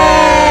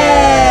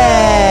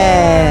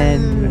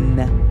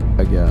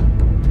 Again.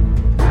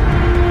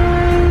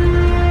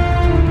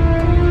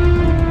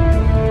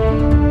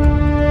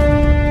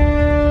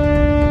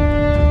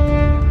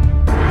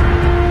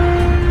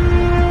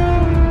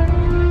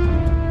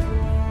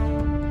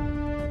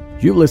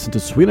 You've listened to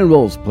Sweden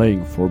Rolls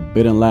playing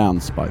Forbidden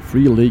Lands by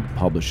Free League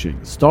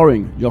Publishing,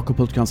 starring Jakob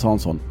Hultkrantz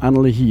Hansson,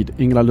 Anneli Heed,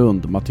 Ingela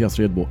Lund, Mattias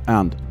Redbo,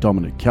 and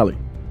Dominic Kelly.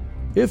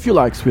 If you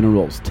like Sweden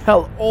Rolls,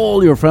 tell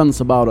all your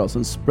friends about us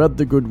and spread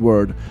the good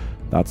word.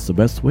 That's the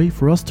best way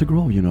for us to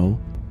grow, you know.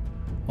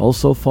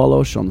 Also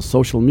follow us on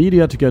social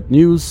media to get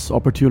news,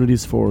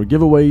 opportunities for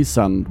giveaways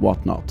and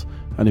whatnot.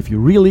 And if you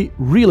really,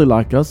 really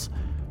like us,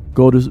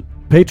 go to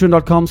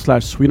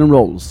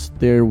patreon.com/SwedenRolls.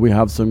 There we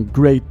have some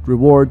great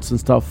rewards and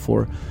stuff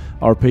for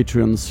our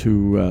patrons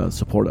who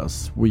support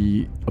us.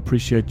 We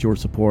appreciate your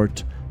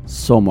support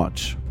so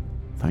much.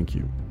 Thank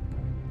you.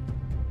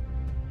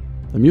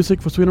 The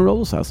music for Sweden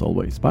Rolls, as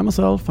always, by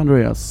myself,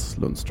 Andreas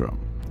Lundström.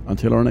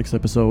 Until our next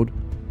episode,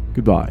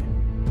 goodbye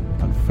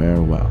and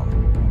farewell.